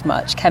didn't know as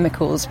much,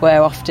 chemicals were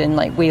often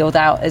wheeled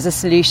out as a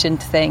solution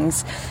to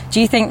things.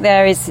 Do you think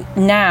there is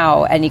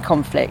now any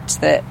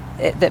conflict that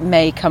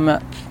may come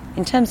up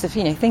in terms of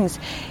things,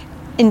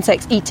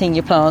 insects eating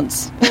your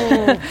plants?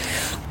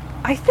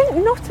 I think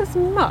not as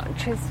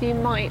much as you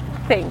might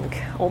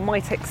think or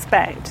might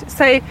expect.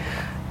 So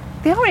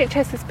the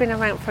RHS has been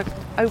around for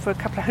over a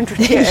couple of hundred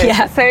years,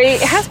 so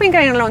it has been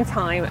going a long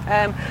time,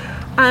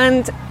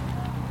 and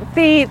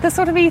the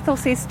sort of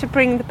ethos is to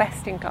bring the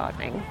best in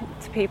gardening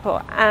to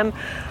people, and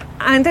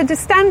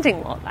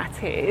understanding what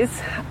that is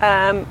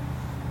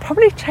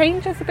probably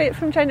changes a bit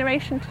from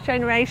generation to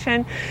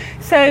generation.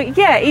 So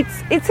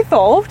it's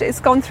evolved, it's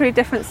gone through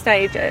different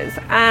stages,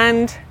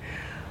 and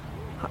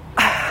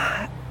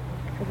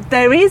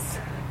there is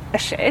a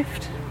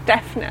shift.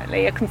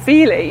 Definitely, I can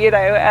feel it.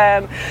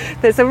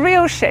 There's a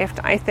real shift,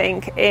 I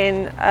think,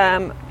 in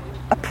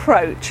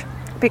approach,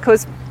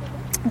 because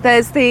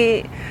there's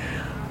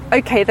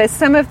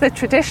some of the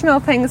traditional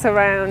things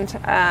around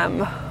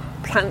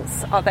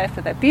plants are there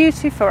for their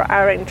beauty, for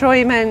our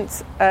enjoyment,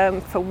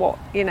 for what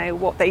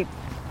they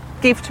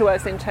give to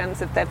us in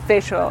terms of their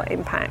visual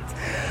impact.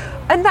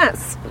 And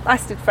that's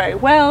lasted very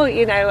well.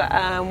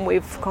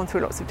 We've gone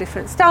through lots of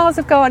different styles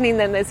of gardening.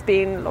 Then there's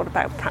been a lot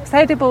about perhaps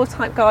edible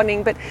type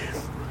gardening. But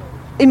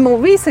in more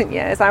recent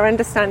years, our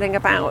understanding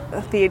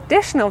about the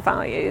additional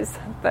values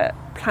that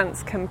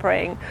plants can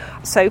bring.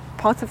 So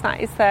part of that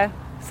is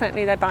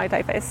certainly their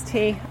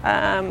biodiversity,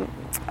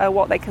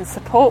 what they can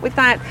support with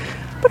that,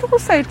 but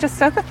also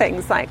just other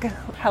things like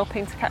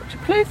helping to capture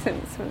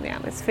pollutants from the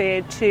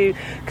atmosphere, to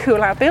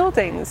cool our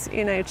buildings,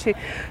 to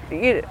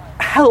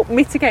help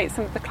mitigate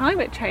some of the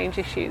climate change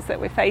issues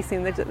that we're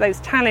facing, those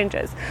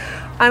challenges.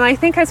 And I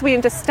think as we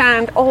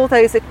understand all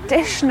those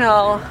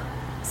additional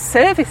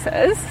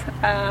services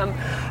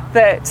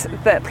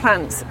that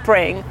plants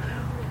bring,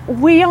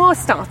 we are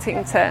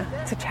starting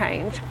to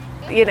change.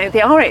 The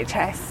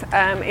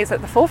RHS is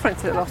at the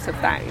forefront of a lot of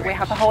that. We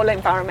have a whole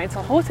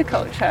environmental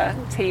horticulture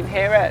team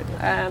here at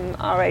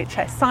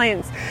RHS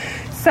Science.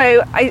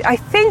 So I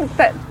think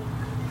that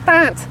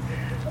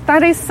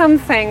is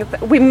something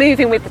that we're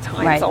moving with the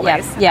times, right,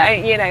 almost. Yeah.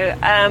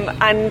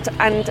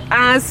 And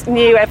as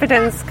new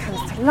evidence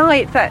comes to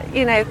light,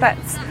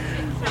 that's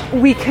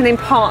we can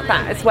impart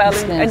that as well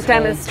and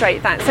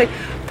demonstrate that. So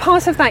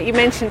part of that you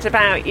mentioned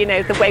about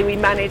the way we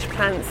manage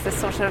plants, the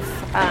sort of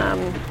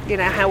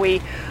how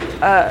we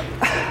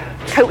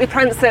cope with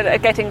plants that are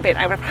getting a bit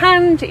out of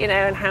hand,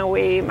 and how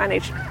we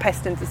manage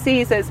pests and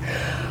diseases.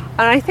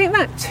 And I think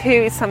that too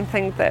is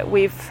something that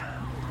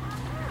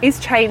is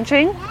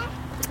changing.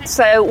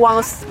 So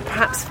whilst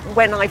perhaps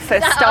when I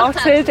first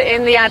started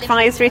in the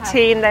advisory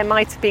team, there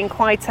might have been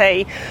quite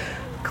a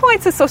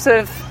sort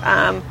of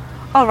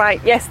all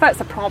right, yes, that's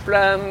a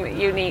problem,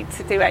 you need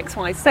to do X,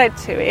 Y, Z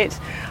to it.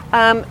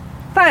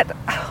 That,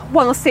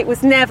 whilst it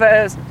was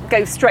never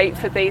go straight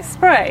for these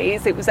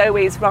sprays, it was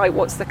always, right,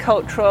 what's the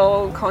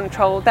cultural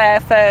control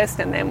there first?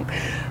 And then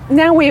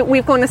now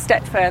we've gone a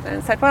step further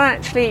and said, well,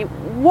 actually,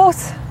 what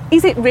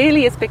is it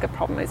really as big a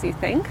problem as you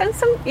think? And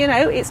some,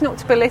 it's not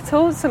to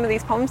belittle some of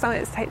these problems.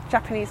 Let's take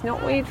Japanese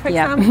knotweed, for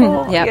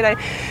example.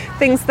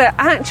 Things that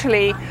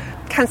actually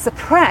can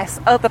suppress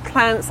other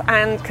plants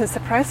and can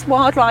suppress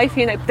wildlife.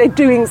 They're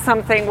doing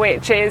something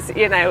which is,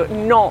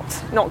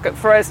 not good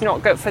for us,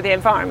 not good for the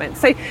environment.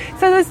 So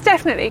there's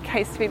definitely a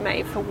case to be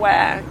made for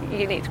where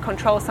you need to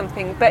control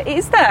something. But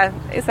is there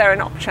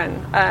an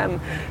option?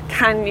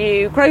 Can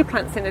you grow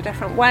plants in a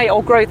different way,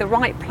 or grow the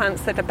right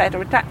plants that are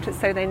better adapted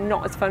so they're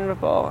not as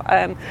vulnerable?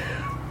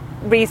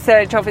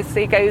 Research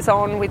obviously goes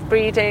on with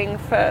breeding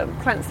for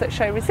plants that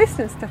show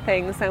resistance to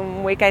things,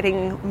 and we're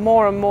getting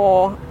more and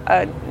more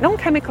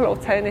non-chemical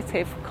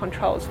alternative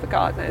controls for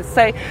gardeners.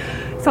 So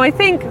I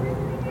think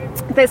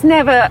there's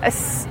never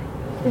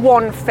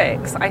one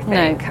fix, I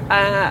think. No.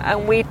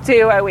 And we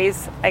do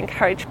always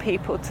encourage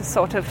people to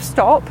sort of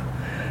stop,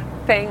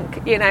 think,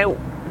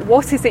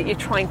 what is it you're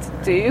trying to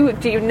do?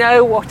 Do you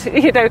know what,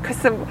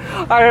 because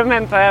I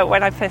remember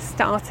when I first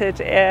started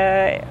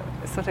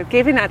sort of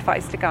giving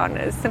advice to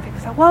gardeners, some people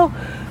say, well,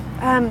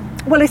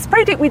 I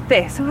sprayed it with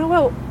this. And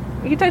well,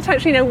 you don't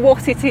actually know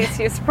what it is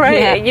you're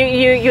spraying.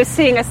 You're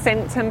seeing a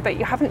symptom, but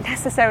you haven't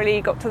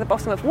necessarily got to the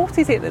bottom of what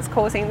is it that's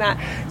causing that.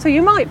 So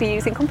you might be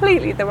using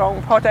completely the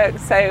wrong product.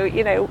 So,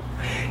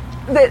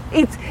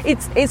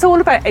 it's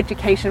all about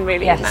education,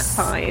 really, on that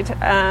side.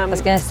 I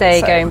was going to say,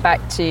 going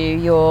back to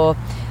your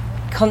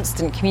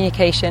constant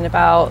communication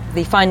about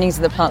the findings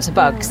of the plants and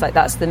bugs, like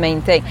that's the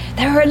main thing.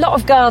 There are a lot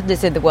of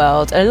gardeners in the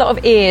world and a lot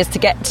of ears to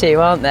get to,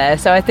 aren't there?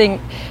 So I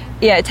think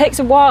it takes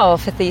a while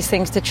for these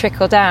things to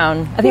trickle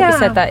down. I think we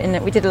said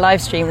that we did a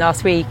live stream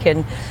last week,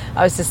 and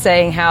I was just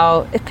saying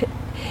how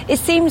it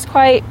seems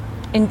quite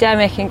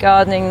endemic in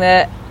gardening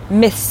that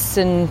myths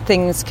and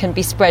things can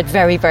be spread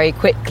very, very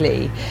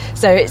quickly.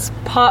 So it's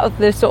part of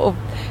the sort of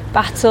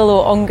battle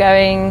or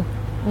ongoing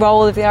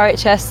role of the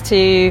RHS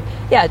to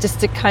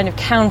just to kind of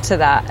counter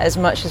that as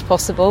much as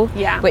possible,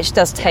 which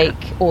does take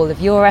all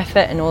of your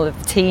effort and all of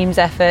the team's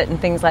effort and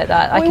things like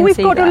that. We've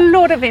got a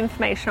lot of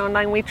information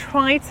online. We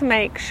try to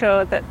make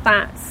sure that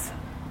that's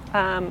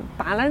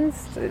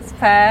balanced, it's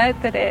fair,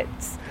 that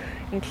it's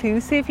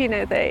inclusive,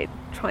 that it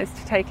tries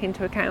to take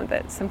into account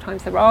that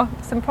sometimes there are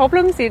some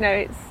problems,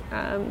 it's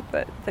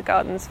that the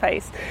gardens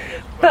face.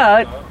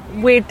 But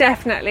we're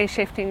definitely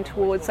shifting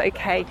towards,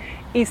 okay,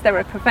 is there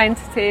a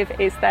preventative?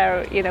 Is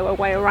there, a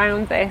way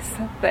around this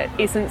that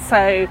isn't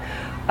so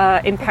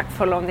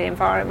impactful on the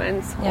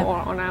environment or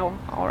on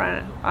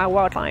our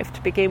wildlife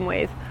to begin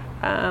with?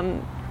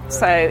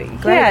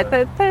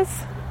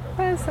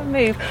 There's a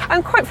move.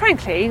 And quite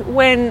frankly,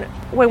 when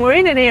we're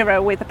in an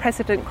era with a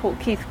president called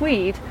Keith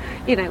Weed,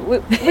 we've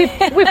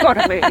got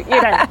to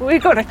move.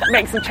 We've got to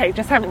make some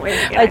changes, haven't we?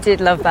 I did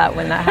love that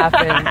when that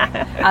happened,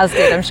 as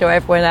did I'm sure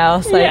everyone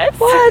else. Yes.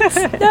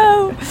 What?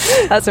 No,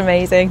 that's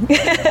amazing.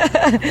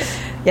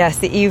 Yes,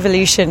 the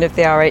evolution of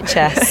the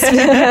RHS.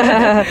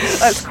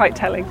 That's quite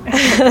telling.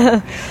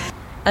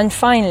 And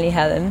finally,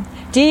 Helen,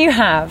 do you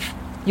have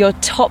your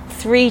top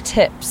 3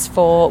 tips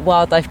for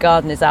wildlife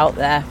gardeners out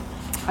there?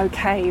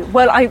 Okay,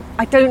 well,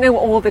 I don't know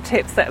all the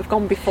tips that have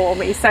gone before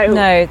me, so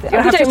no,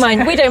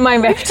 we don't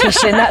mind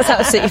repetition. That's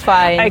absolutely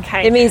fine.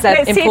 Okay, it means that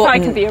let's see if I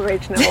can be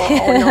original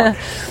or not.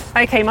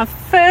 Okay, my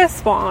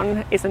first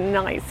one is a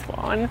nice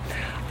one.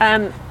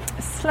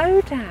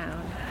 Slow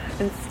down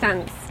and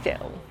stand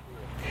still,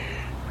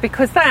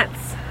 because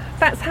that's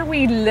how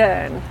we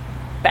learn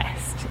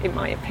best, in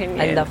my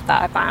opinion. I love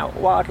that about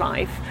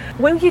wildlife.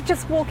 When you're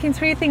just walking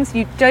through things,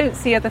 you don't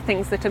see other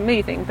things that are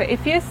moving, but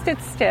if you're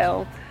stood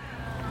still,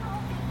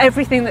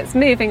 everything that's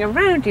moving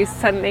around you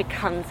suddenly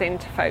comes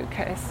into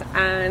focus,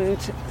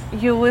 and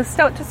you will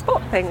start to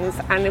spot things,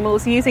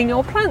 animals using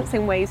your plants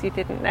in ways you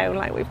didn't know,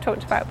 like we've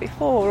talked about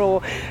before,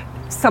 or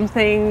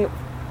something,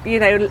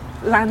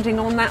 landing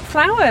on that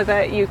flower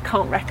that you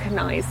can't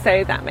recognise,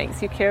 so that makes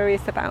you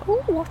curious about,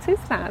 oh, what is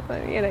that?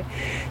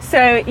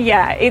 So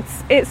yeah,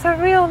 it's a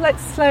real,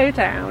 let's slow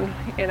down,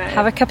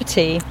 have a cup of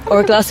tea or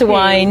a glass of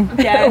wine,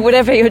 yeah. or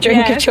whatever your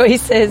drink of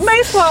choice is.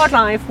 Most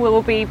wildlife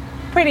will be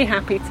pretty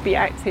happy to be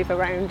active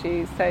around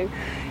you, so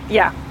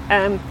yeah,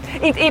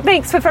 it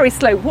makes for very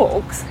slow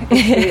walks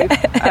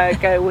if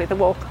you go with a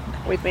walk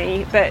with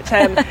me, but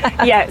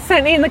yeah,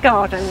 certainly in the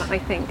garden, I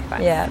think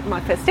that's my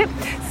first tip.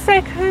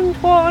 Second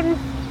one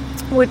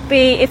would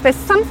be, if there's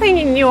something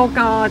in your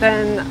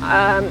garden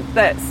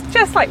that's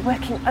just like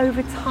working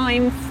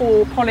overtime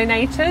for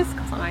pollinators,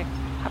 because I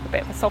have a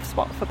bit of a soft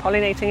spot for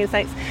pollinating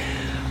insects,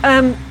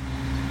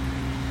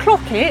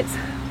 clock it,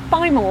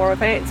 buy more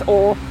of it,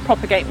 or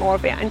propagate more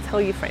of it and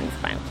tell your friends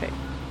about it.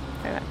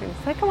 So that's the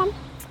second one.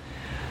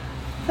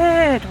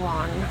 Third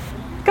one,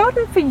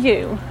 garden for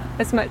you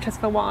as much as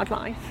for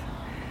wildlife,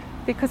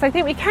 because I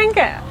think we can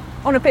get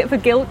on a bit of a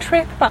guilt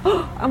trip about,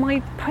 am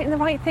I putting the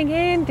right thing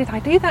in? Did I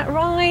do that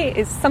right?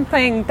 Is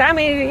something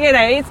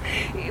damaged?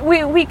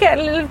 We get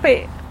a little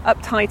bit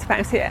uptight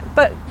about it,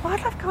 but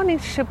wildlife gardening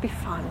should be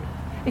fun.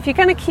 If you're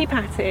going to keep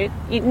at it,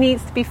 it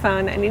needs to be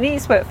fun and it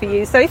needs to work for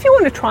you. So if you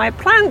want to try a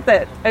plant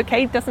that,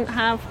 doesn't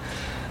have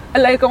a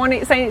logo on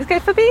it saying it's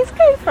good for bees,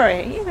 go for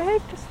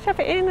it. Just shove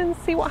it in and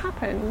see what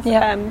happens.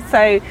 Yeah.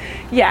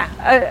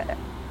 A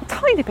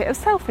tiny bit of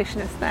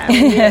selfishness there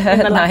in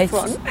the last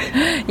one.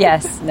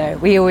 Yes, no,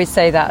 we always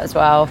say that as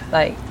well.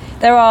 Like,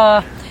 there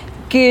are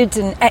good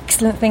and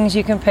excellent things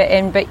you can put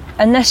in, but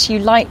unless you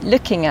like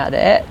looking at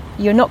it,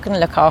 you're not going to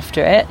look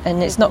after it,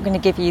 and it's not going to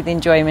give you the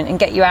enjoyment and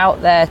get you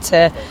out there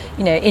to,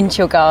 into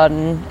your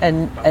garden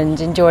and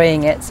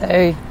enjoying it.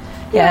 So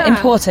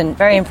important,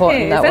 very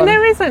important. That and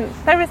one.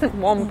 there isn't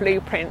one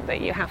blueprint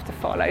that you have to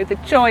follow. The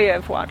joy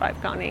of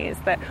wildlife gardening is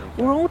that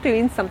we're all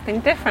doing something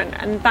different,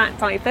 and that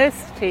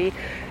diversity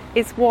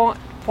is what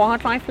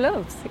wildlife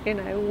loves.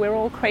 We're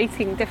all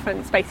creating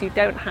different space. You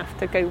don't have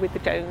to go with the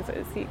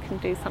Joneses. You can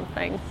do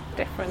something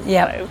different.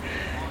 So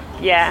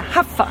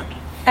have fun.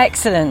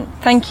 Excellent.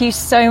 Thank you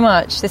so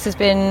much. This has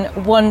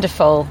been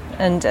wonderful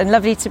and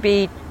lovely to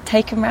be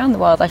taken around the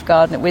wildlife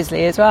garden at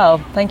Wisley as well.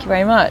 Thank you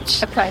very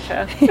much. A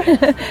pleasure.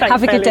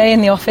 Have a good day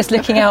in the office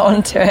looking out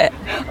onto it.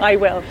 I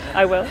will.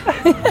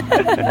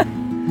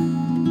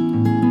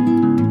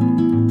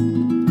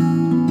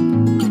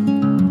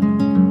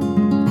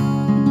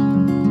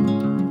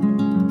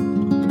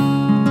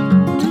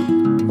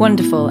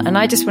 Wonderful. And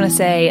I just want to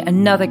say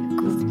another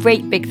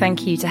great big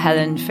thank you to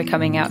Helen for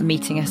coming out and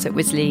meeting us at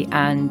Wisley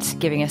and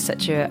giving us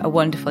such a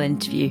wonderful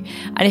interview.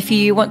 And if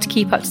you want to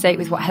keep up to date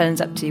with what Helen's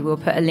up to, we'll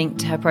put a link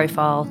to her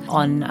profile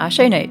on our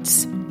show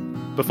notes.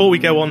 Before we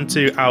go on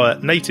to our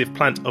native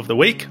plant of the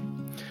week,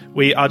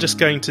 we are just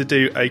going to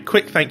do a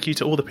quick thank you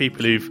to all the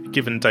people who've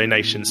given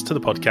donations to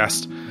the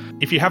podcast.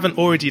 If you haven't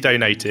already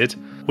donated,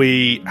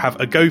 we have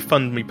a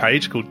GoFundMe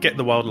page called Get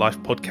the Wildlife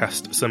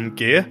Podcast Some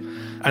Gear.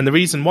 And the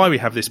reason why we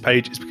have this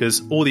page is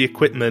because all the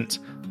equipment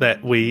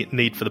that we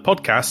need for the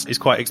podcast is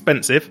quite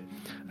expensive.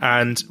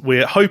 And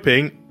we're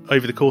hoping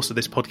over the course of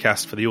this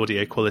podcast for the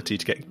audio quality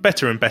to get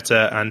better and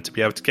better and to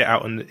be able to get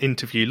out and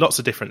interview lots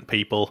of different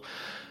people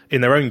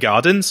in their own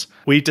gardens.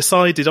 We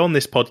decided on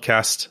this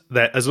podcast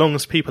that as long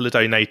as people are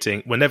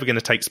donating, we're never going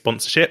to take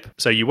sponsorship.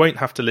 So you won't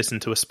have to listen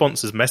to a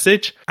sponsor's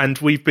message. And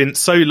we've been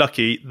so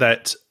lucky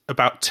that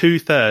about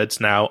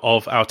 2/3 now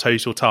of our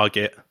total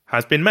target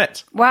has been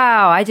met.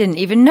 Wow, I didn't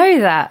even know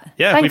that.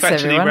 Yeah, Thanks, we've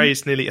actually everyone.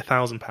 raised nearly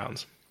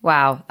 £1,000.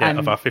 Wow.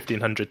 Of our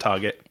 1,500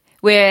 target.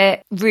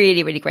 We're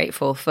really, really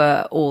grateful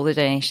for all the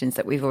donations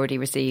that we've already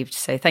received.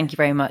 So thank you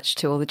very much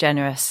to all the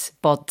generous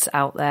bods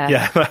out there.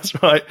 Yeah,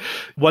 that's right.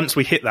 Once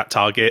we hit that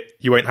target,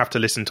 you won't have to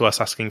listen to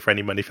us asking for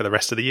any money for the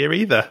rest of the year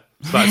either.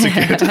 So that's a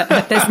good...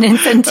 There's an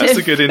incentive. That's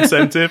a good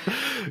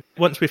incentive.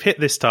 Once we've hit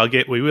this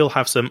target, we will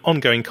have some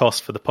ongoing costs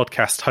for the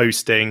podcast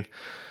hosting.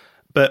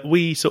 But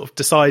we sort of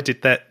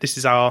decided that this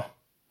is our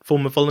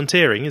form of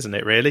volunteering, isn't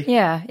it, really?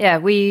 Yeah.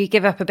 We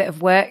give up a bit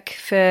of work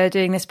for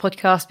doing this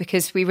podcast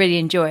because we really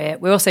enjoy it.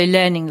 We're also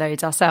learning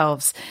loads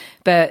ourselves.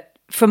 But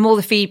from all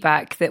the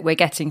feedback that we're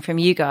getting from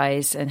you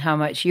guys and how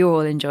much you're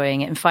all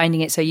enjoying it and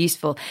finding it so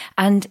useful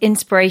and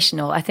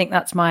inspirational, I think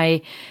that's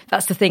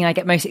the thing I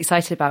get most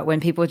excited about, when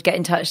people get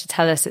in touch to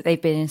tell us that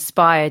they've been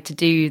inspired to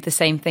do the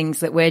same things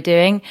that we're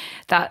doing.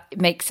 That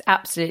makes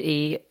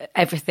absolutely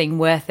everything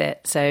worth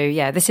it. So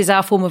yeah, this is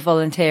our form of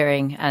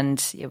volunteering,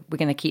 and we're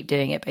going to keep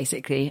doing it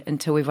basically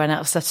until we run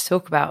out of stuff to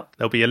talk about.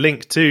 There'll be a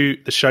link to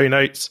the show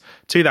notes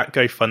to that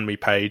GoFundMe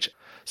page.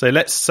 So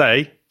let's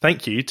say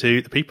thank you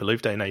to the people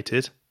who've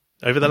donated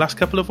over the last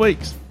couple of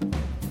weeks.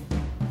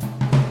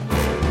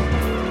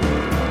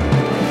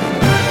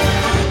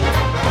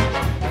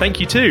 Thank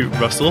you to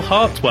Russell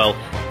Hartwell.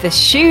 The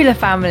Schuler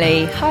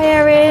family. Hi,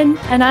 Erin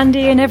and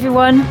Andy and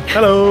everyone.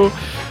 Hello.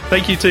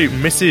 Thank you to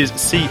Mrs.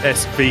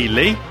 CSV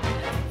Lee.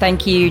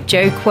 Thank you,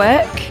 Joe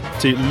Quirk.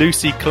 To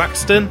Lucy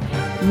Claxton.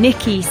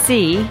 Nikki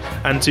C.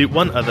 And to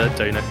one other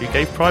donor who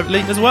gave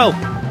privately as well.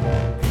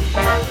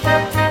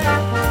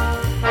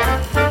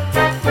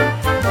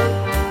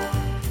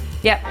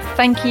 Yep,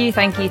 thank you.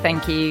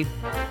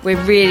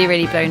 We're really,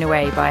 really blown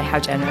away by how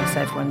generous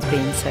everyone's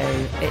been, so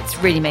it's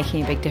really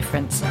making a big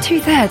difference.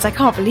 2/3, I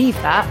can't believe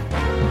that.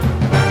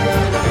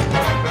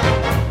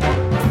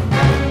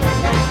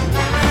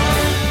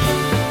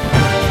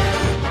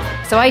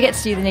 So I get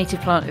to do the native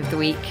plant of the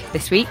week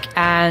this week,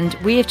 and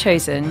we have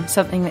chosen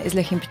something that is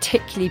looking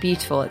particularly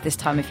beautiful at this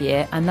time of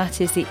year, and that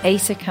is the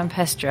Acer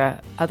campestre,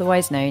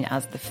 otherwise known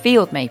as the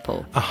field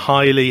maple. A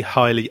highly,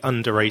 highly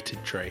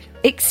underrated tree.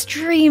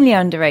 Extremely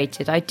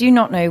underrated. I do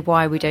not know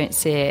why we don't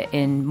see it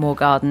in more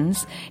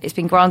gardens. It's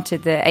been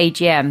granted the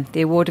AGM,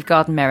 the Award of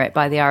Garden Merit,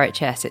 by the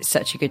RHS. It's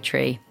such a good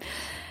tree.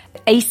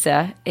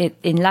 Acer,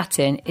 in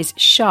Latin, is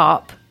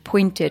sharp,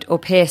 pointed or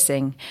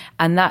piercing,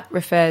 and that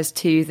refers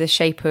to the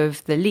shape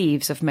of the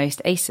leaves of most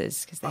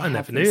acers. I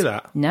never knew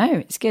that. No,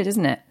 it's good,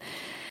 isn't it?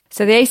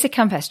 So the Acer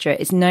campestre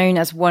is known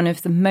as one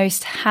of the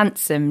most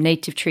handsome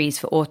native trees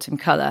for autumn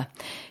colour.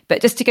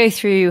 But just to go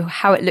through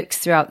how it looks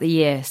throughout the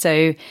year.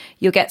 So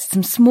you'll get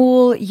some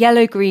small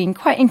yellow-green,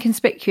 quite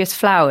inconspicuous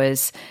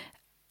flowers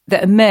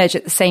that emerge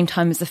at the same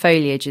time as the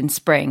foliage in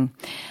spring.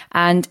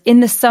 And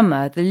in the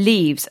summer, the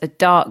leaves are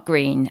dark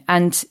green.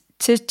 And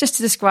to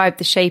describe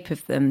the shape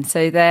of them,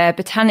 so they're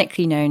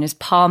botanically known as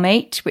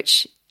palmate,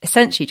 which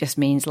essentially just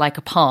means like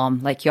a palm,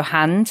 like your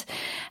hand.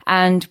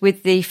 And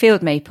with the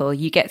field maple,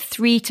 you get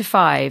 3 to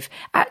 5,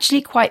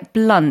 actually quite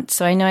blunt.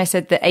 So I know I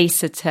said the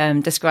Acer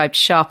term described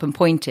sharp and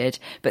pointed,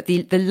 but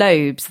the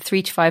lobes, the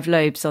 3 to 5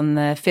 lobes on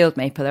the field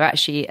maple are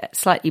actually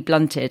slightly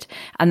blunted,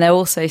 and they're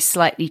also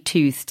slightly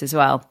toothed as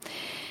well.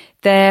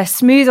 They're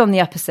smooth on the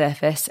upper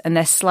surface and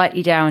they're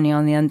slightly downy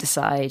on the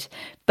underside.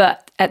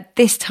 But at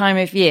this time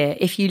of year,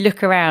 if you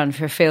look around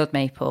for a field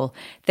maple,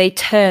 they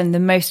turn the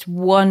most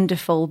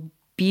wonderful,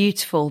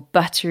 beautiful,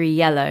 buttery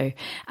yellow.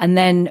 And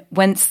then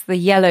once the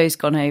yellow's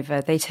gone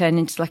over, they turn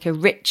into like a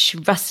rich,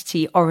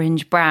 rusty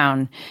orange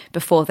brown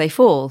before they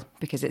fall,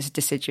 because it's a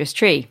deciduous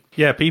tree.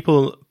 Yeah,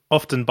 people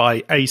often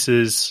buy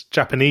acers,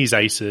 Japanese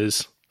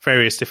acers,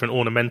 various different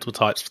ornamental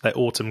types for their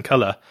autumn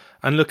colour,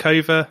 and look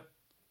over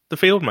the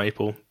field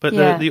maple, but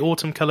the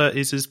autumn colour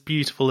is as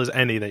beautiful as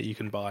any that you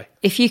can buy.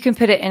 If you can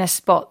put it in a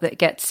spot that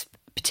gets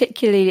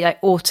particularly like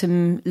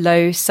autumn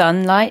low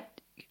sunlight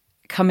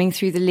coming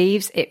through the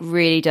leaves, it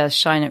really does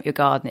shine up your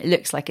garden. It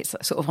looks like it's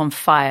sort of on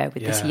fire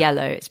with this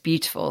yellow. It's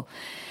beautiful.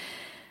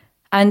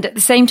 And at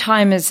the same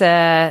time as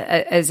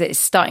it's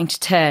starting to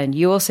turn,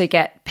 you also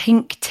get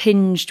pink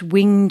tinged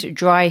winged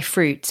dry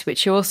fruits,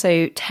 which are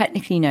also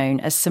technically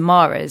known as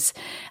samaras,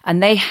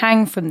 and they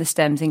hang from the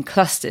stems in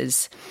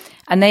clusters.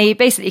 And they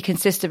basically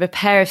consist of a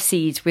pair of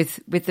seeds with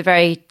the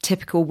very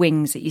typical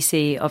wings that you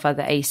see of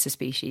other Acer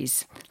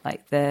species,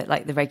 like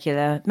the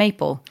regular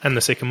maple. And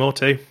the sycamore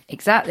too.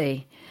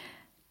 Exactly.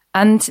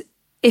 And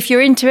if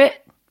you're into it,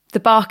 the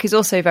bark is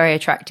also very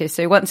attractive.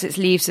 So once its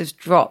leaves have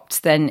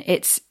dropped, then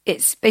it's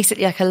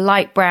basically like a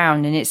light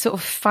brown, and it's sort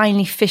of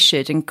finely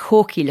fissured and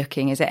corky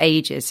looking as it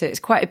ages. So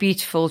it's quite a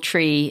beautiful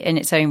tree in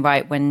its own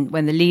right when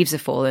the leaves have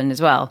fallen as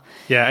well.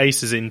 Yeah,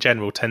 acers in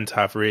general tend to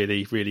have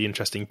really, really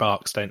interesting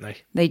barks, don't they?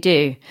 They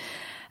do.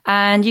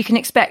 And you can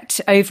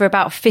expect over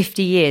about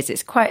 50 years,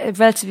 it's quite a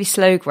relatively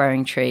slow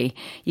growing tree.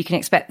 You can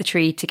expect the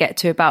tree to get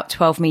to about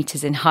 12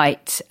 metres in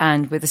height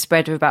and with a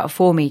spread of about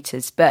 4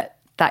 metres. But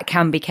that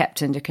can be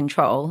kept under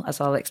control, as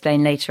I'll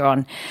explain later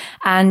on.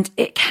 And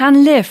it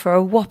can live for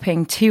a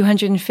whopping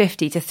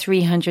 250 to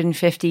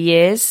 350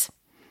 years.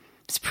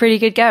 It's pretty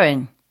good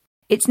going.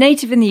 It's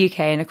native in the UK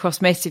and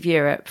across most of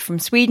Europe, from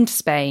Sweden to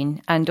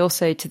Spain, and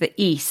also to the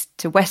east,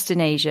 to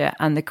Western Asia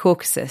and the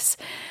Caucasus.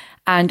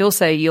 And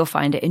also you'll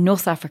find it in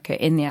North Africa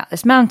in the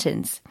Atlas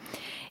Mountains.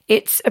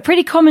 It's a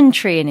pretty common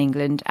tree in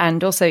England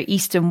and also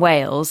eastern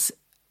Wales,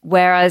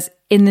 whereas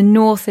in the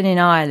north and in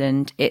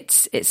Ireland,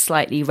 it's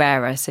slightly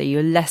rarer, so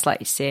you're less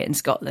likely to see it in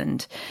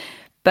Scotland.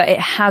 But it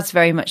has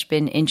very much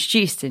been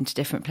introduced into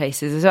different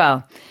places as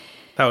well.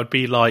 That would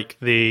be like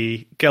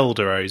the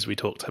Gelderose we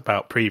talked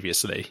about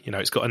previously. You know,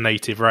 it's got a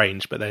native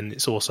range, but then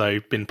it's also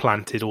been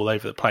planted all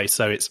over the place.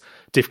 So it's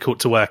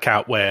difficult to work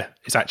out where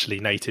it's actually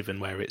native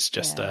and where it's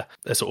just a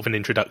sort of an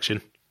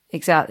introduction.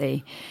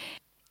 exactly.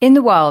 In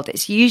the wild,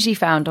 it's usually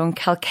found on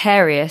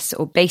calcareous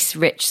or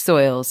base-rich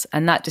soils,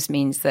 and that just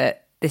means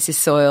that this is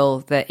soil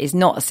that is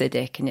not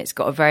acidic and it's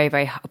got a very,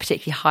 very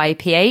particularly high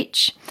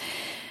pH.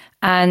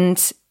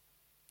 And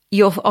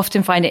you'll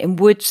often find it in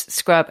woods,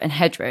 scrub and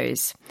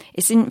hedgerows.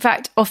 It's in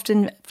fact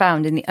often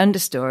found in the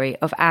understory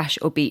of ash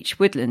or beech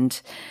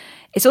woodland.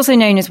 It's also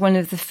known as one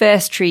of the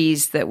first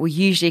trees that will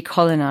usually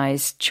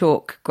colonise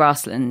chalk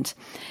grassland.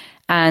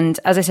 And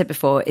as I said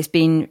before, it's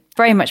been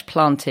very much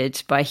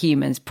planted by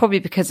humans, probably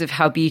because of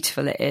how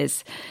beautiful it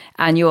is.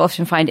 And you'll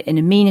often find it in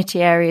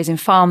amenity areas, in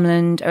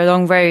farmland,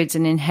 along roads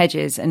and in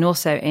hedges, and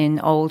also in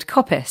old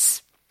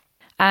coppice.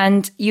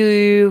 And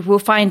you will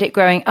find it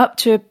growing up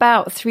to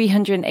about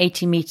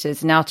 380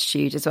 metres in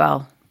altitude as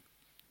well.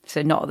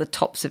 So not at the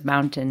tops of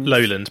mountains.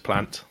 Lowland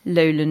plant.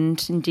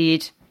 Lowland,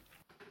 indeed.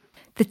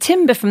 The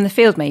timber from the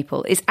field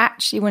maple is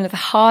actually one of the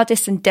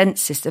hardest and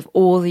densest of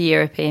all the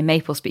European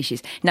maple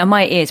species. Now,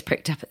 my ears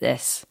pricked up at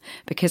this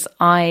because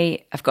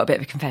I have got a bit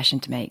of a confession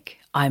to make.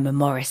 I'm a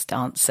Morris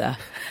dancer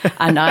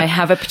and I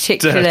have a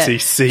particular... Dirty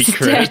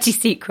secret. Dirty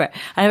secret.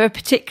 I have a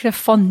particular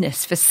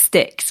fondness for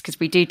sticks because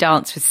we do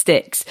dance with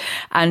sticks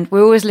and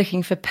we're always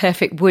looking for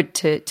perfect wood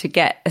to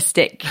get a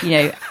stick,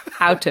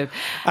 out of.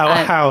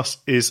 Our house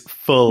is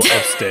full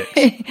of sticks.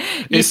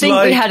 You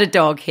think we had a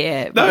dog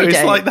here. No,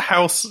 it's like the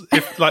house,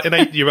 if like an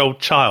 8-year-old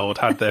child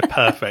had their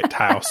perfect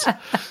house.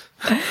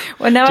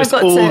 Well, now just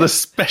I've got all the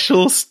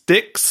special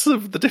sticks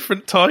of the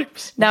different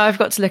types. Now I've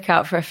got to look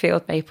out for a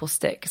field maple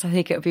stick because I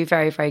think it would be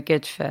very, very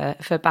good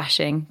for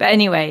bashing. But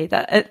anyway,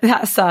 that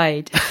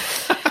aside.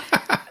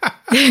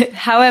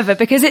 However,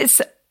 because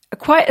it's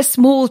quite a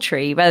small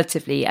tree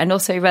relatively and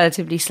also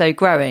relatively slow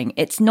growing,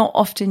 it's not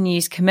often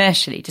used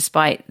commercially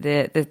despite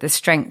the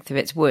strength of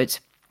its wood.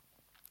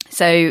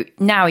 So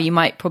now you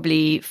might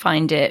probably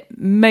find it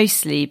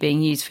mostly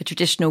being used for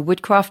traditional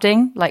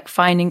woodcrafting, like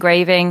fine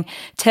engraving,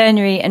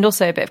 turnery, and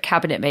also a bit of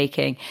cabinet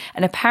making.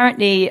 And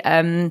apparently,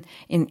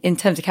 in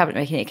terms of cabinet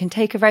making, it can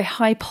take a very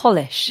high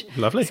polish.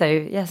 Lovely. So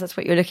yes, that's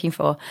what you're looking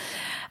for.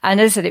 And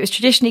as I said, it was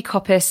traditionally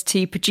coppiced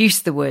to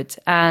produce the wood.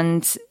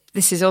 And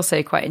this is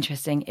also quite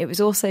interesting. It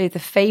was also the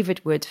favoured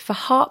wood for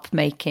harp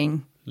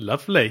making.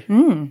 Lovely.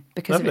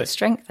 Because of its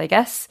strength, I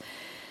guess.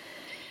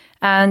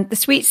 And the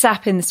sweet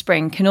sap in the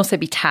spring can also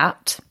be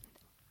tapped,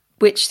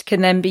 which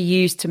can then be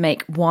used to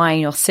make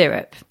wine or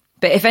syrup.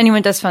 But if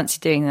anyone does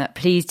fancy doing that,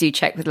 please do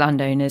check with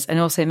landowners and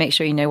also make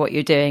sure you know what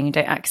you're doing and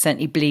don't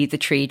accidentally bleed the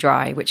tree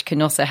dry, which can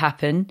also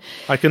happen.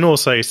 I can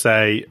also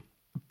say,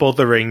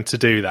 bothering to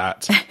do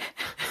that,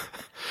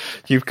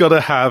 you've got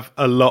to have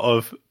a lot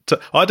of...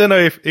 I don't know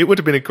if it would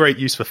have been a great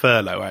use for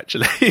furlough,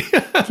 actually.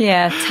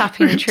 Yeah,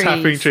 tapping trees.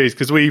 Tapping trees,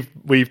 because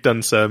we've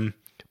done some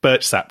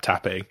birch sap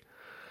tapping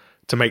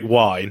to make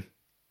wine.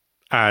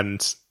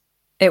 And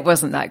it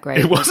wasn't that great.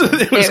 It wasn't.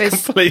 It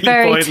was completely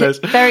pointless.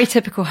 Very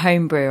typical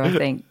homebrew, I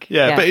think.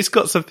 Yeah, but it's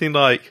got something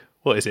like,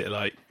 what is it,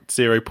 like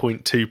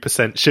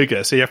 0.2%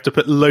 sugar. So you have to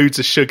put loads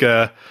of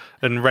sugar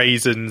and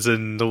raisins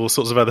and all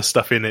sorts of other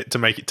stuff in it to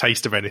make it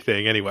taste of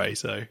anything anyway.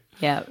 So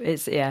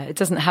it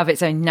doesn't have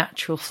its own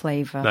natural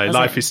flavour. No,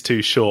 life is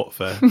too short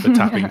for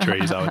tapping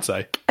trees, I would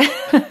say.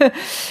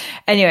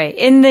 Anyway,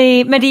 in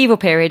the medieval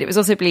period, it was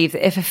also believed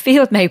that if a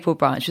field maple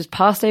branch was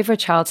passed over a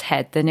child's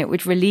head, then it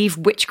would relieve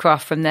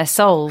witchcraft from their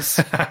souls.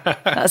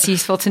 That's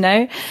useful to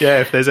know.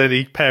 Yeah, if there's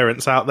any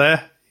parents out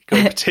there, got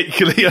a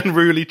particularly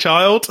unruly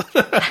child.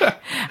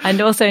 And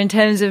also in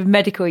terms of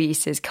medical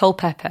uses,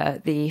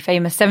 Culpeper, the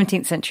famous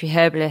 17th century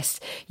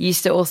herbalist,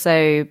 used to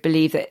also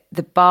believe that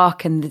the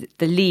bark and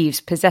the leaves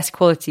possess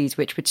qualities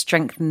which would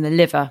strengthen the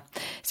liver.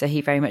 So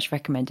he very much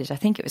recommended, I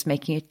think it was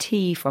making a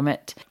tea from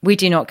it. We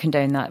do not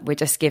condone that. We're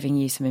just giving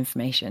you some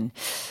information.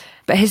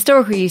 But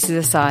historical uses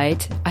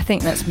aside, I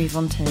think let's move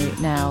on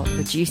to now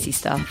the juicy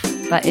stuff.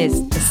 That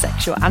is the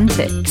sexual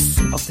antics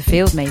of the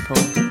field maple.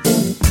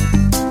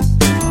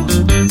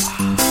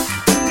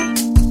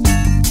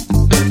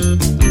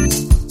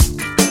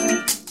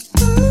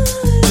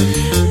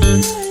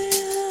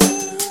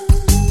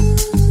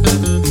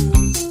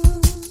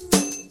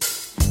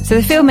 So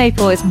the field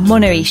maple is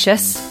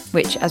monoecious,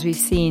 which, as we've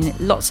seen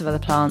lots of other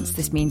plants,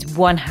 this means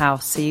one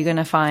house. So you're going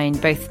to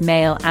find both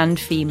male and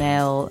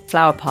female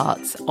flower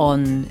parts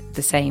on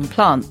the same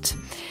plant.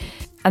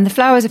 And the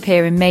flowers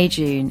appear in May,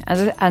 June.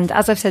 And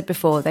as I've said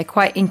before, they're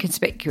quite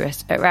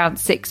inconspicuous, around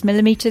 6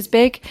 millimetres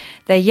big.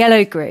 They're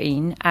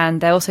yellow-green and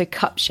they're also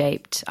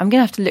cup-shaped. I'm going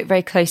to have to look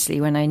very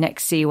closely when I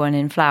next see one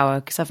in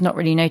flower because I've not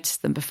really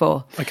noticed them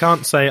before. I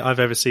can't say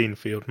I've ever seen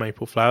field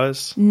maple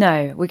flowers.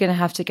 No, we're going to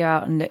have to go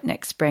out and look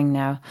next spring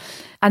now.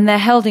 And they're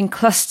held in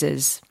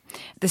clusters.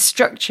 The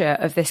structure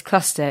of this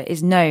cluster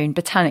is known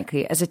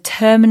botanically as a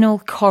terminal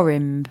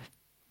corymb,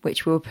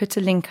 which we'll put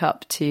a link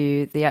up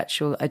to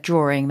a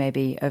drawing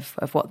maybe of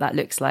what that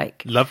looks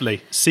like.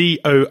 Lovely.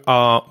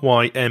 Corymb.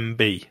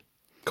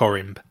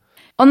 Corymb.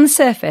 On the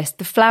surface,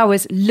 the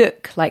flowers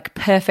look like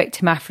perfect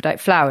hermaphrodite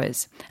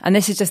flowers. And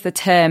this is just the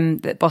term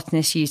that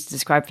botanists use to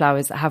describe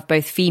flowers that have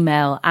both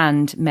female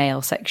and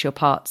male sexual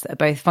parts that are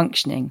both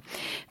functioning.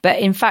 But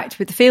in fact,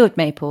 with the field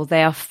maple,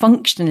 they are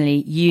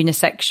functionally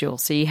unisexual.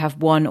 So you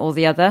have one or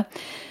the other.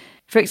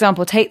 For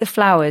example, take the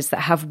flowers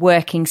that have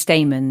working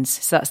stamens.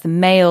 So that's the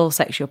male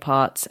sexual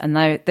parts. And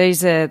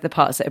those are the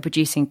parts that are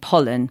producing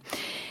pollen.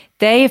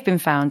 They have been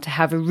found to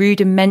have a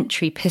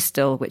rudimentary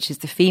pistil, which is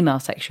the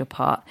female sexual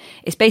part.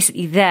 It's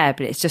basically there,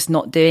 but it's just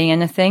not doing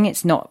anything.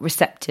 It's not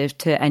receptive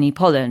to any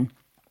pollen.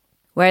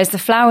 Whereas the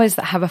flowers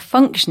that have a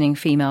functioning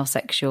female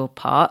sexual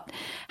part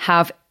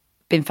have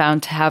been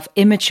found to have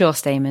immature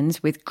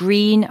stamens with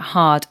green,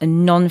 hard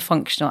and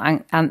non-functional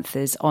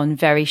anthers on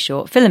very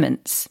short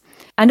filaments.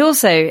 And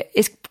also,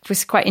 it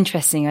was quite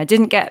interesting. I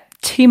didn't get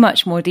too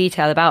much more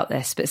detail about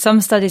this, but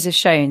some studies have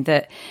shown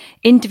that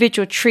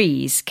individual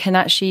trees can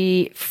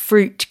actually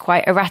fruit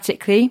quite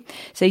erratically.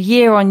 So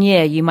year on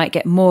year, you might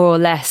get more or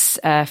less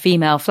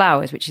female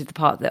flowers, which is the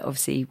part that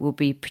obviously will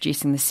be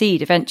producing the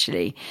seed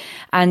eventually.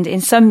 And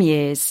in some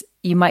years,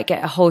 you might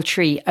get a whole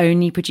tree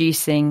only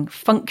producing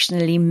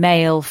functionally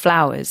male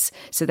flowers,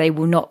 so they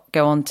will not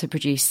go on to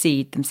produce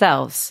seed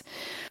themselves.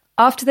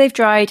 After they've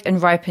dried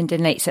and ripened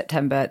in late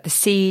September, the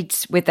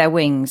seeds with their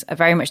wings are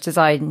very much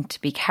designed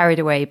to be carried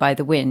away by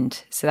the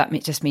wind. So that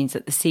just means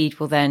that the seed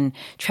will then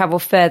travel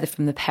further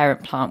from the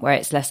parent plant where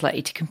it's less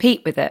likely to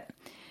compete with it.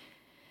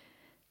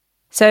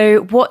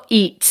 So what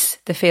eats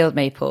the field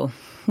maple?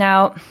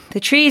 Now, the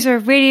trees are a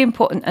really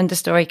important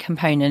understory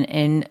component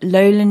in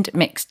lowland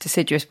mixed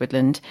deciduous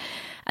woodland.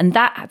 And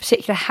that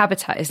particular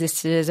habitat is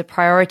listed as a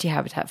priority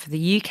habitat for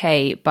the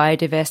UK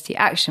Biodiversity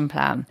Action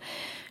Plan.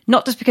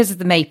 Not just because of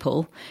the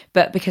maple,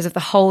 but because of the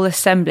whole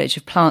assemblage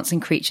of plants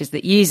and creatures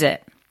that use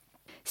it.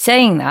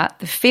 Saying that,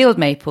 the field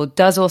maple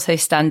does also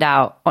stand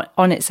out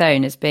on its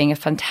own as being a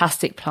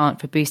fantastic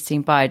plant for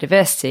boosting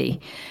biodiversity.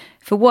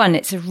 For one,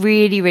 it's a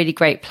really, really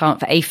great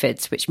plant for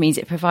aphids, which means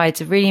it provides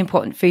a really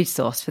important food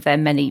source for their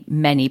many,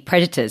 many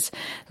predators,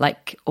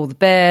 like all the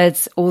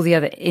birds, all the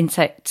other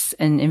insects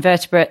and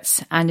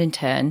invertebrates, and in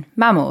turn,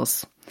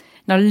 mammals.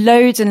 Now,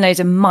 loads and loads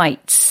of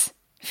mites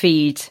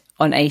feed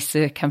on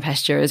Acer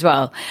campestre as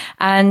well.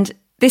 And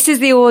this is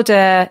the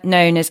order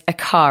known as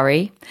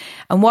Acari.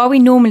 And while we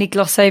normally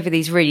gloss over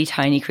these really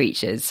tiny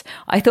creatures,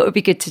 I thought it would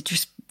be good to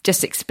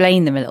just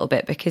explain them a little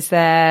bit, because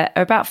there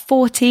are about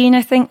 14,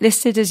 I think,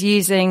 listed as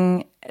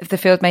using the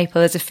field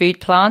maple as a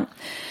food plant.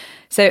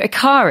 So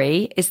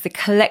Acari is the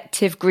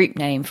collective group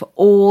name for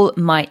all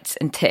mites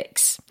and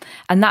ticks.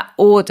 And that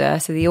order,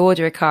 so the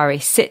order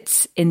Acari,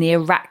 sits in the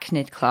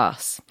arachnid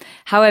class.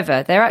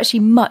 However, they're actually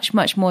much,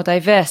 much more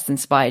diverse than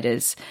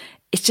spiders.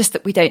 It's just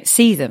that we don't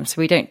see them,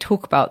 so we don't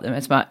talk about them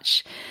as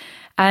much.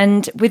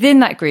 And within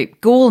that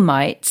group, gall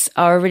mites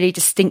are a really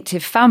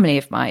distinctive family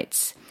of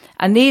mites.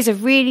 And these are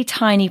really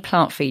tiny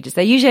plant feeders.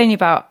 They're usually only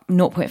about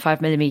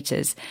 0.5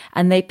 millimeters,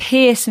 and they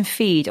pierce and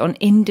feed on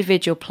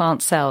individual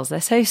plant cells.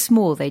 They're so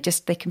small, they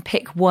can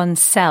pick one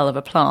cell of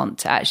a plant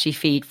to actually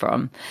feed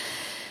from.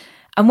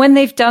 And when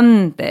they've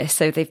done this,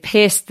 so they've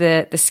pierced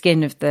the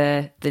skin of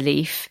the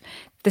leaf,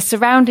 the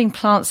surrounding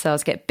plant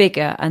cells get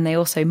bigger and they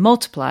also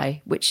multiply,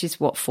 which is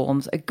what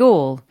forms a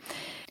gall.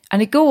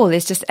 And a gall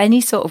is just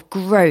any sort of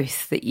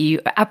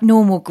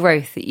abnormal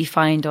growth that you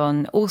find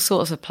on all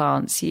sorts of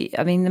plants.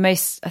 I think the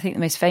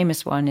most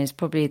famous one is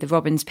probably the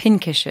robin's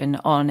pincushion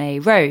on a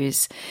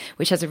rose,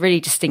 which has a really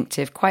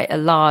distinctive, quite a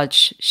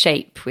large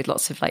shape with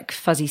lots of like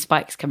fuzzy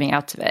spikes coming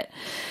out of it.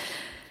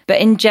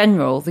 But in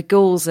general, the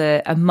galls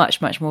are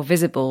much, much more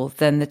visible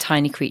than the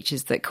tiny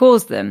creatures that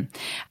cause them.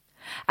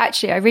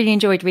 Actually, I really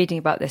enjoyed reading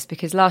about this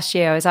because last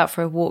year I was out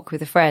for a walk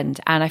with a friend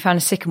and I found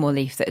a sycamore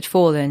leaf that had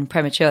fallen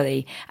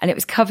prematurely, and it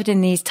was covered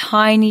in these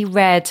tiny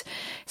red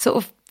sort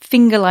of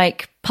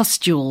finger-like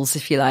pustules,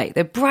 if you like.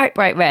 They're bright,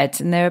 bright red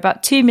and they're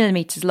about 2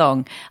 millimeters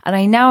long. And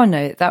I now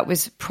know that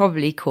was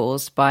probably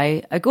caused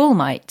by a gall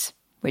mite,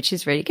 which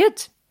is really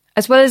good.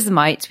 As well as the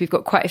mites, we've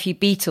got quite a few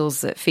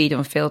beetles that feed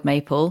on field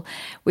maple.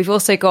 We've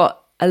also got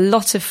a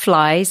lot of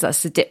flies,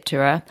 that's the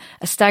diptera,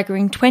 a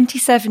staggering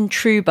 27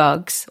 true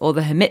bugs, or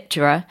the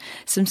hemiptera,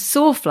 some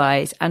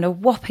sawflies, and a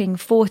whopping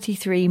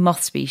 43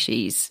 moth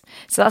species.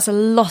 So that's a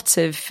lot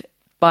of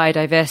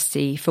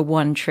biodiversity for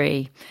one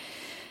tree.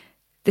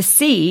 The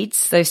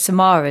seeds, those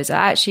samaras, are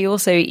actually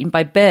also eaten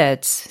by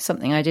birds,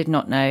 something I did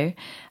not know.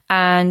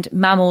 And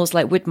mammals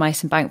like wood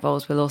mice and bank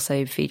voles will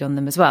also feed on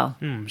them as well.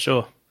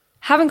 Sure.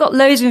 Haven't got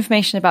loads of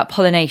information about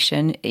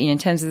pollination, in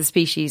terms of the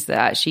species that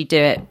actually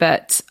do it,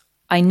 but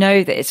I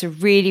know that it's a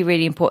really,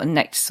 really important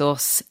nectar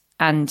source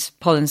and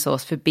pollen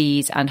source for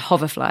bees and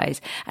hoverflies.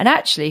 And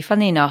actually,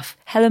 funnily enough,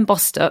 Helen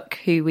Bostock,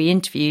 who we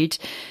interviewed,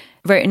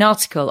 wrote an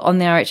article on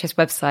the RHS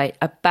website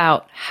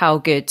about how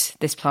good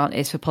this plant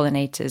is for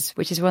pollinators,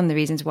 which is one of the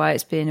reasons why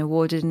it's been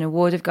awarded an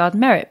Award of Garden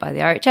Merit by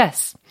the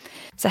RHS.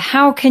 So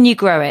how can you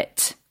grow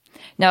it?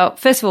 Now,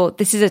 first of all,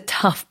 this is a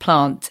tough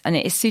plant and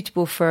it is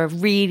suitable for a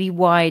really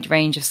wide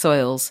range of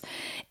soils.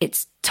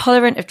 It's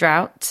tolerant of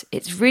drought.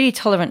 It's really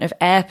tolerant of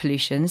air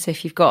pollution. So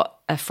if you've got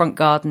a front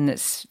garden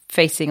that's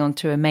facing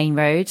onto a main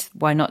road,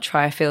 why not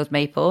try a field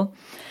maple?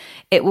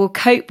 It will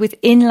cope with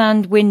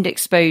inland wind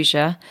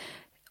exposure,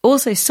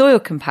 also soil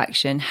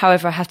compaction.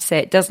 However, I have to say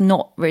it does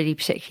not really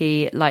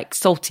particularly like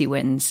salty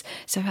winds.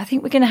 So I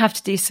think we're going to have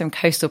to do some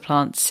coastal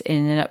plants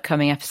in an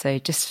upcoming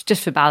episode, just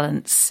for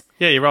balance.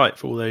 Yeah, you're right,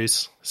 for all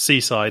those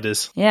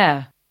seasiders.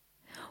 Yeah.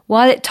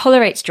 While it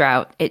tolerates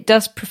drought, it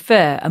does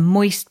prefer a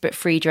moist but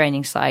free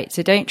draining site.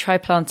 So don't try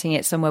planting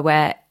it somewhere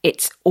where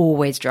it's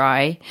always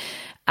dry.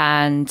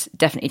 And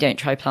definitely don't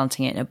try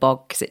planting it in a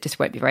bog because it just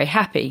won't be very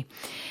happy.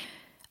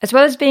 As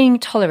well as being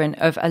tolerant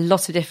of a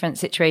lot of different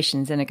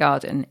situations in a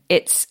garden,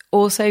 it's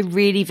also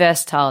really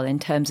versatile in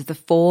terms of the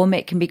form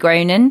it can be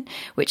grown in,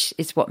 which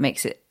is what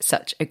makes it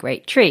such a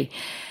great tree.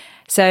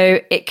 So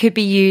it could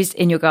be used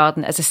in your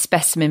garden as a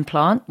specimen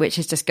plant, which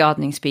is just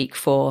gardening speak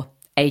for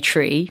a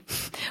tree,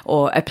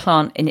 or a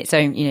plant in its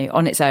own,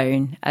 on its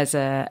own as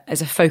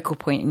a focal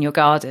point in your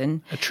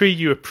garden. A tree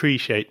you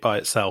appreciate by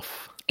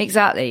itself.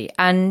 Exactly.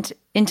 And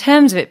in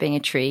terms of it being a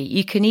tree,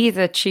 you can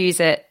either choose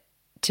it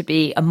to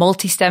be a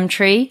multi-stem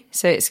tree.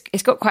 So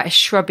it's got quite a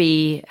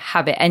shrubby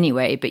habit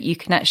anyway, but you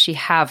can actually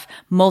have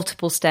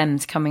multiple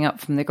stems coming up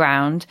from the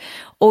ground,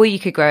 or you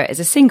could grow it as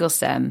a single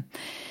stem.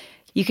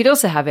 You could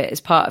also have it as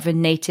part of a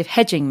native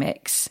hedging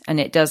mix, and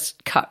it does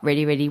cut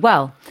really, really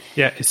well.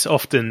 Yeah, it's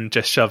often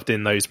just shoved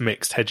in those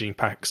mixed hedging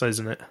packs,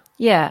 isn't it?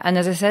 Yeah, and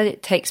as I said,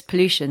 it takes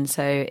pollution.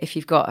 So if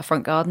you've got a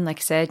front garden, like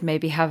I said,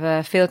 maybe have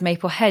a field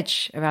maple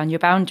hedge around your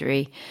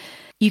boundary.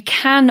 You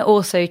can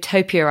also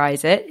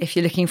topiarize it if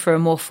you're looking for a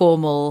more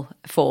formal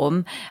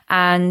form.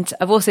 And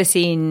I've also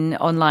seen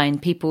online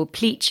people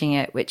pleaching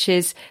it, which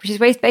is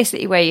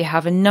basically where you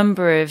have a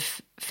number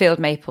of field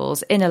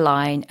maples in a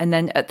line, and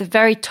then at the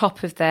very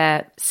top of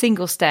their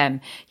single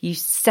stem, you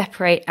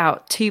separate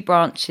out two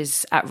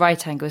branches at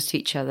right angles to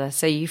each other.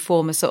 So you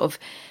form a sort of...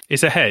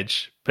 It's a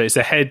hedge, but it's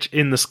a hedge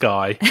in the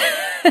sky.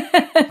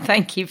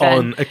 Thank you, Ben.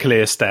 On a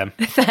clear stem.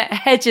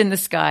 Hedge in the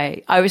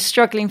sky. I was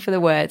struggling for the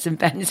words and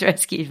Ben has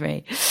rescued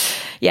me.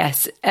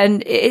 Yes,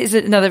 and it is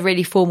another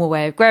really formal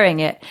way of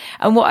growing it.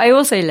 And what I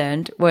also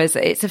learned was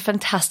that it's a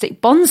fantastic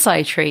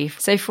bonsai tree.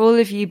 So for all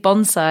of you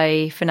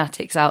bonsai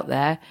fanatics out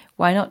there,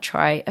 why not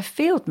try a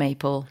field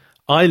maple?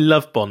 I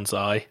love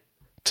bonsai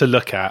to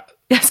look at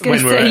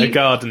when we're at a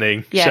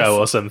gardening show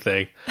or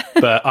something,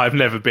 but I've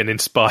never been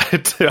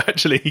inspired to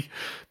actually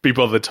be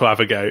bothered to have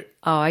a go.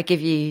 Oh, I give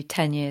you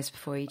 10 years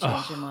before you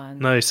change your mind.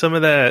 No, some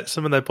of their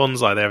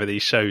bonsai there at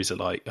these shows are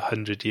like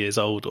 100 years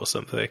old or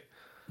something.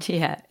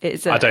 Yeah,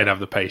 I don't have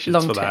the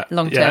patience for that.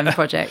 Long-term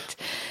project.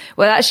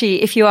 Well,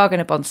 actually, if you are going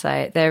to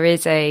bonsai it, there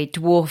is a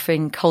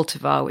dwarfing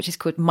cultivar, which is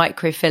called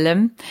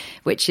microphyllum,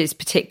 which is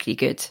particularly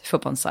good for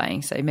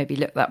bonsaiing. So maybe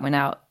look that one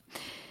out.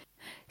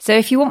 So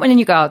if you want one in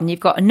your garden, you've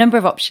got a number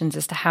of options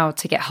as to how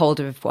to get hold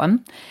of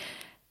one.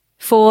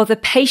 For the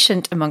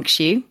patient amongst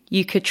you,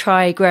 you could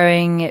try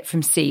growing it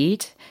from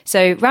seed.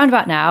 So round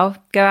about now,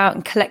 go out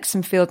and collect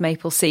some field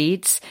maple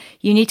seeds.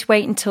 You need to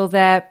wait until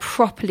they're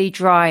properly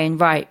dry and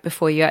ripe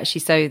before you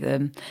actually sow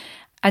them.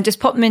 And just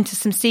pop them into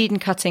some seed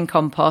and cutting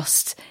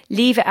compost.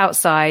 Leave it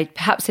outside,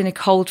 perhaps in a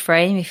cold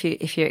frame if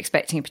you're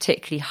expecting a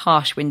particularly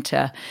harsh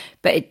winter.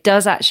 But it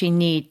does actually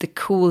need the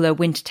cooler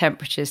winter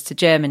temperatures to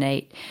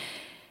germinate.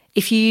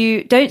 If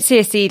you don't see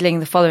a seedling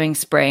the following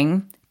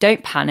spring,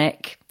 don't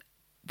panic.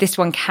 This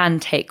one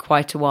can take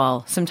quite a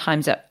while,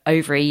 sometimes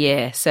over a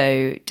year.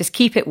 So just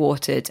keep it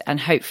watered and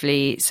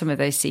hopefully some of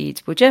those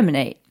seeds will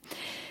germinate.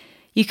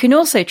 You can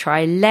also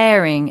try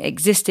layering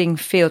existing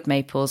field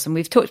maples, and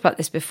we've talked about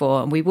this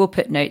before, and we will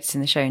put notes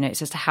in the show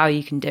notes as to how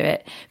you can do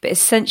it. But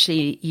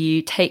essentially,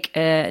 you take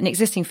an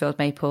existing field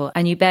maple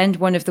and you bend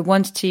one of the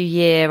 1 to 2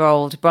 year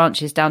old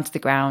branches down to the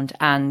ground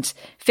and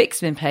fix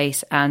them in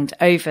place, and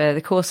over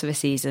the course of a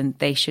season,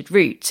 they should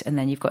root, and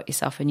then you've got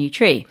yourself a new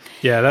tree.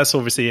 Yeah, that's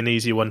obviously an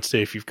easy one to do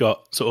if you've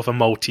got sort of a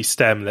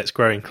multi-stem that's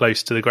growing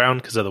close to the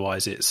ground, because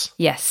otherwise it's...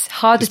 Yes,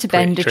 harder to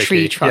bend a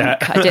tree trunk. Yeah.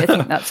 I don't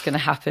think that's going to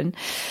happen.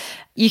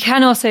 You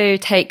can also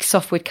take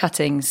softwood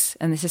cuttings,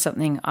 and this is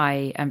something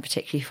I am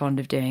particularly fond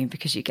of doing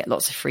because you get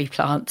lots of free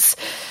plants.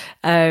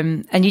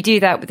 And you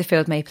do that with the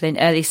field maple in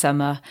early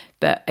summer.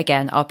 But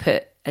again, I'll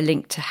put a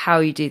link to how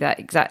you do that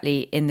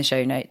exactly in the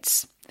show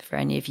notes for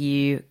any of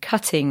you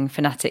cutting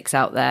fanatics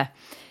out there.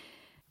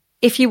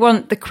 If you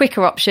want the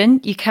quicker option,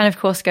 you can, of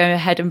course, go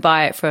ahead and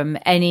buy it from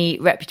any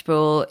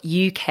reputable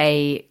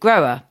UK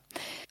grower.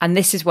 And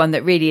this is one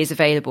that really is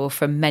available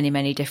from many,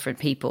 many different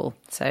people.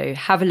 So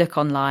have a look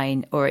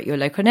online or at your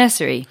local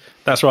nursery.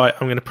 That's right.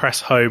 I'm going to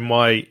press home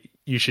why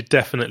you should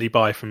definitely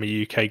buy from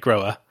a UK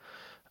grower,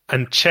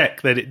 and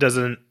check that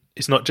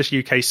it's not just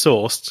UK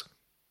sourced.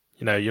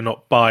 You know, you're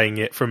not buying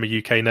it from a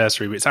UK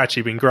nursery, but it's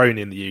actually been grown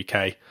in the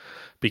UK,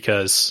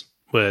 because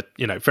we're,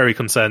 very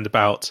concerned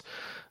about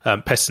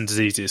pests and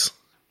diseases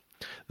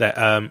that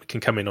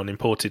can come in on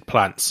imported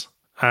plants.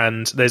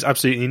 And there's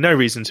absolutely no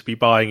reason to be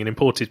buying an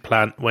imported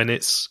plant when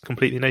it's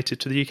completely native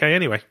to the UK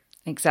anyway.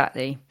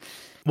 Exactly.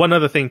 One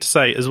other thing to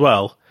say as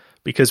well,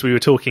 because we were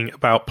talking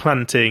about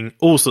planting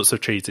all sorts of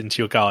trees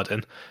into your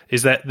garden,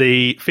 is that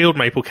the field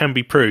maple can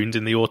be pruned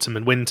in the autumn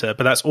and winter,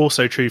 but that's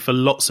also true for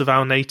lots of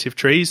our native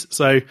trees.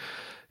 So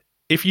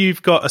if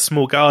you've got a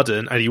small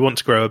garden and you want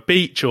to grow a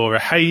beech or a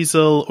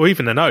hazel or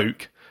even an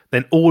oak,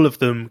 then all of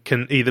them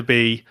can either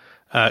be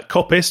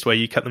coppiced, where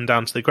you cut them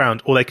down to the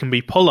ground, or they can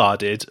be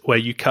pollarded, where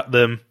you cut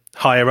them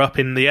higher up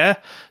in the air.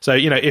 So,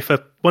 if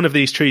one of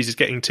these trees is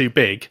getting too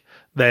big,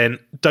 then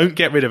don't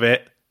get rid of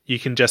it. You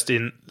can just,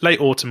 in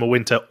late autumn or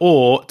winter,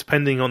 or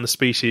depending on the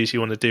species, you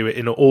want to do it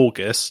in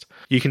August,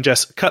 you can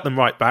just cut them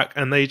right back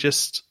and they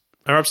just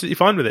are absolutely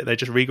fine with it. They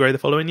just regrow the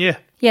following year.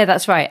 Yeah,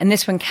 that's right. And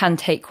this one can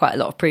take quite a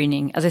lot of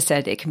pruning. As I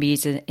said, it can be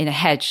used in a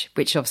hedge,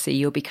 which obviously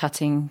you'll be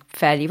cutting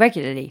fairly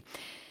regularly.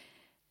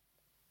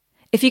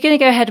 If you're going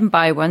to go ahead and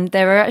buy one,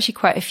 there are actually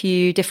quite a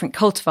few different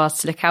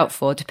cultivars to look out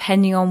for,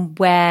 depending on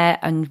where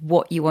and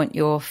what you want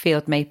your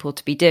field maple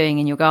to be doing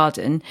in your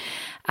garden.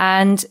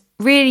 And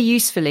really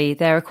usefully,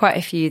 there are quite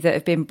a few that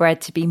have been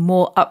bred to be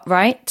more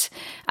upright.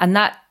 And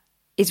that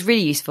is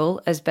really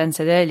useful, as Ben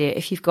said earlier,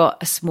 if you've got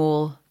a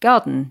small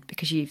garden,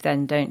 because you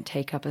then don't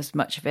take up as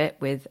much of it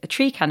with a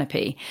tree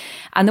canopy.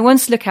 And the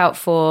ones to look out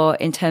for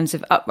in terms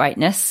of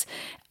uprightness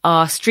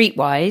are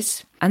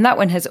Streetwise. And that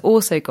one has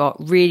also got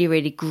really,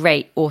 really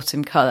great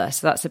autumn colour.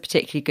 So that's a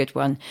particularly good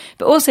one.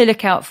 But also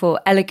look out for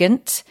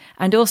Elegant,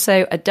 and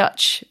also a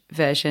Dutch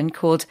version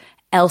called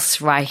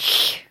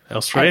Elsreich.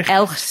 Elsreich?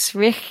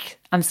 Elsreich.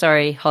 I'm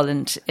sorry,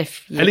 Holland.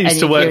 Ellie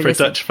used to work for a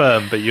Dutch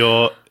firm, but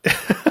your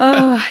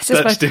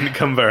Dutch didn't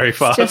come very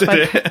far, did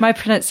it? My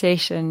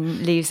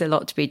pronunciation leaves a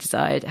lot to be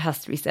desired, it has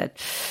to be said.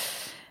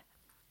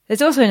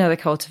 There's also another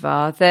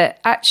cultivar that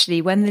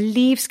actually, when the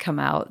leaves come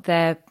out,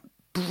 they're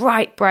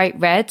bright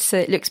red, so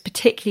it looks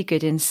particularly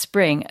good in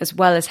spring, as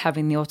well as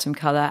having the autumn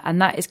colour,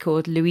 and that is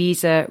called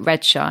Louisa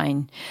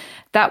Redshine.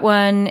 That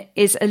one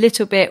is a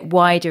little bit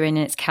wider in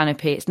its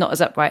canopy. It's not as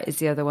upright as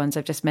the other ones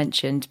I've just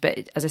mentioned,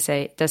 but as I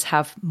say, it does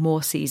have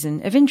more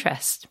season of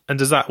interest. And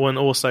does that one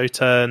also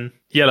turn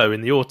yellow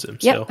in the autumn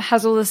still? Yep,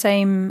 has all the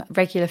same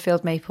regular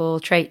field maple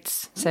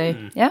traits. So,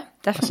 yeah,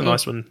 definitely. That's a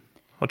nice one.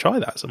 I'll try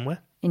that somewhere.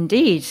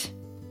 Indeed.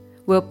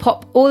 We'll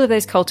pop all of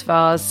those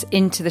cultivars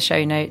into the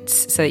show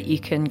notes so that you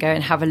can go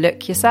and have a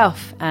look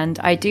yourself. And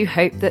I do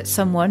hope that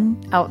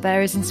someone out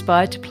there is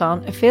inspired to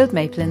plant a field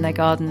maple in their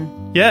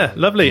garden. Yeah,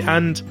 lovely.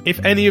 And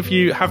if any of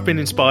you have been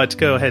inspired to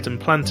go ahead and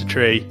plant a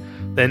tree,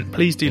 then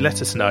please do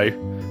let us know.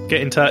 Get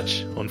in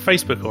touch on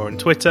Facebook or on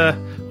Twitter,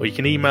 or you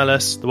can email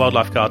us,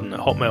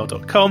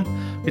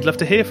 thewildlifegarden@hotmail.com. We'd love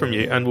to hear from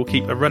you, and we'll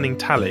keep a running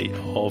tally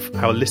of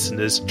our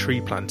listeners'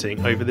 tree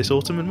planting over this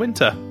autumn and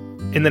winter.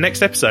 In the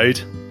next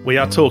episode, we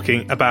are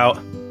talking about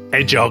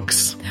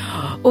hedgehogs.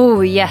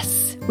 Oh,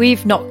 yes.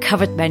 We've not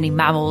covered many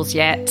mammals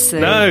yet. So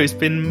no, it's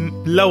been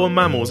low on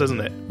mammals,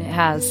 hasn't it? It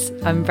has.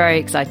 I'm very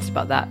excited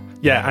about that.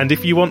 Yeah, and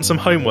if you want some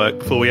homework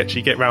before we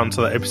actually get round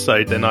to that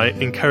episode, then I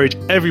encourage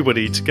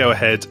everybody to go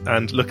ahead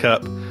and look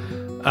up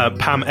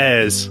Pam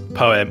Ayre's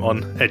poem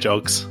on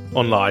hedgehogs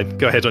online.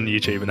 Go ahead on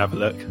YouTube and have a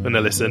look and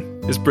a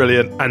listen. It's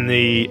brilliant. And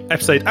the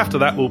episode after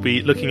that, we'll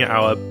be looking at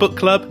our book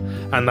club,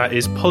 and that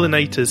is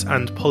Pollinators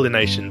and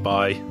Pollination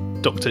by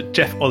Dr.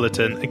 Jeff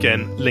Ollerton.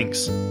 Again,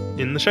 links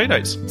in the show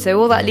notes. So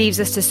all that leaves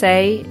us to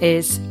say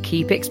is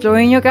keep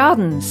exploring your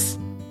gardens.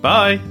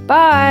 Bye.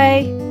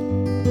 Bye.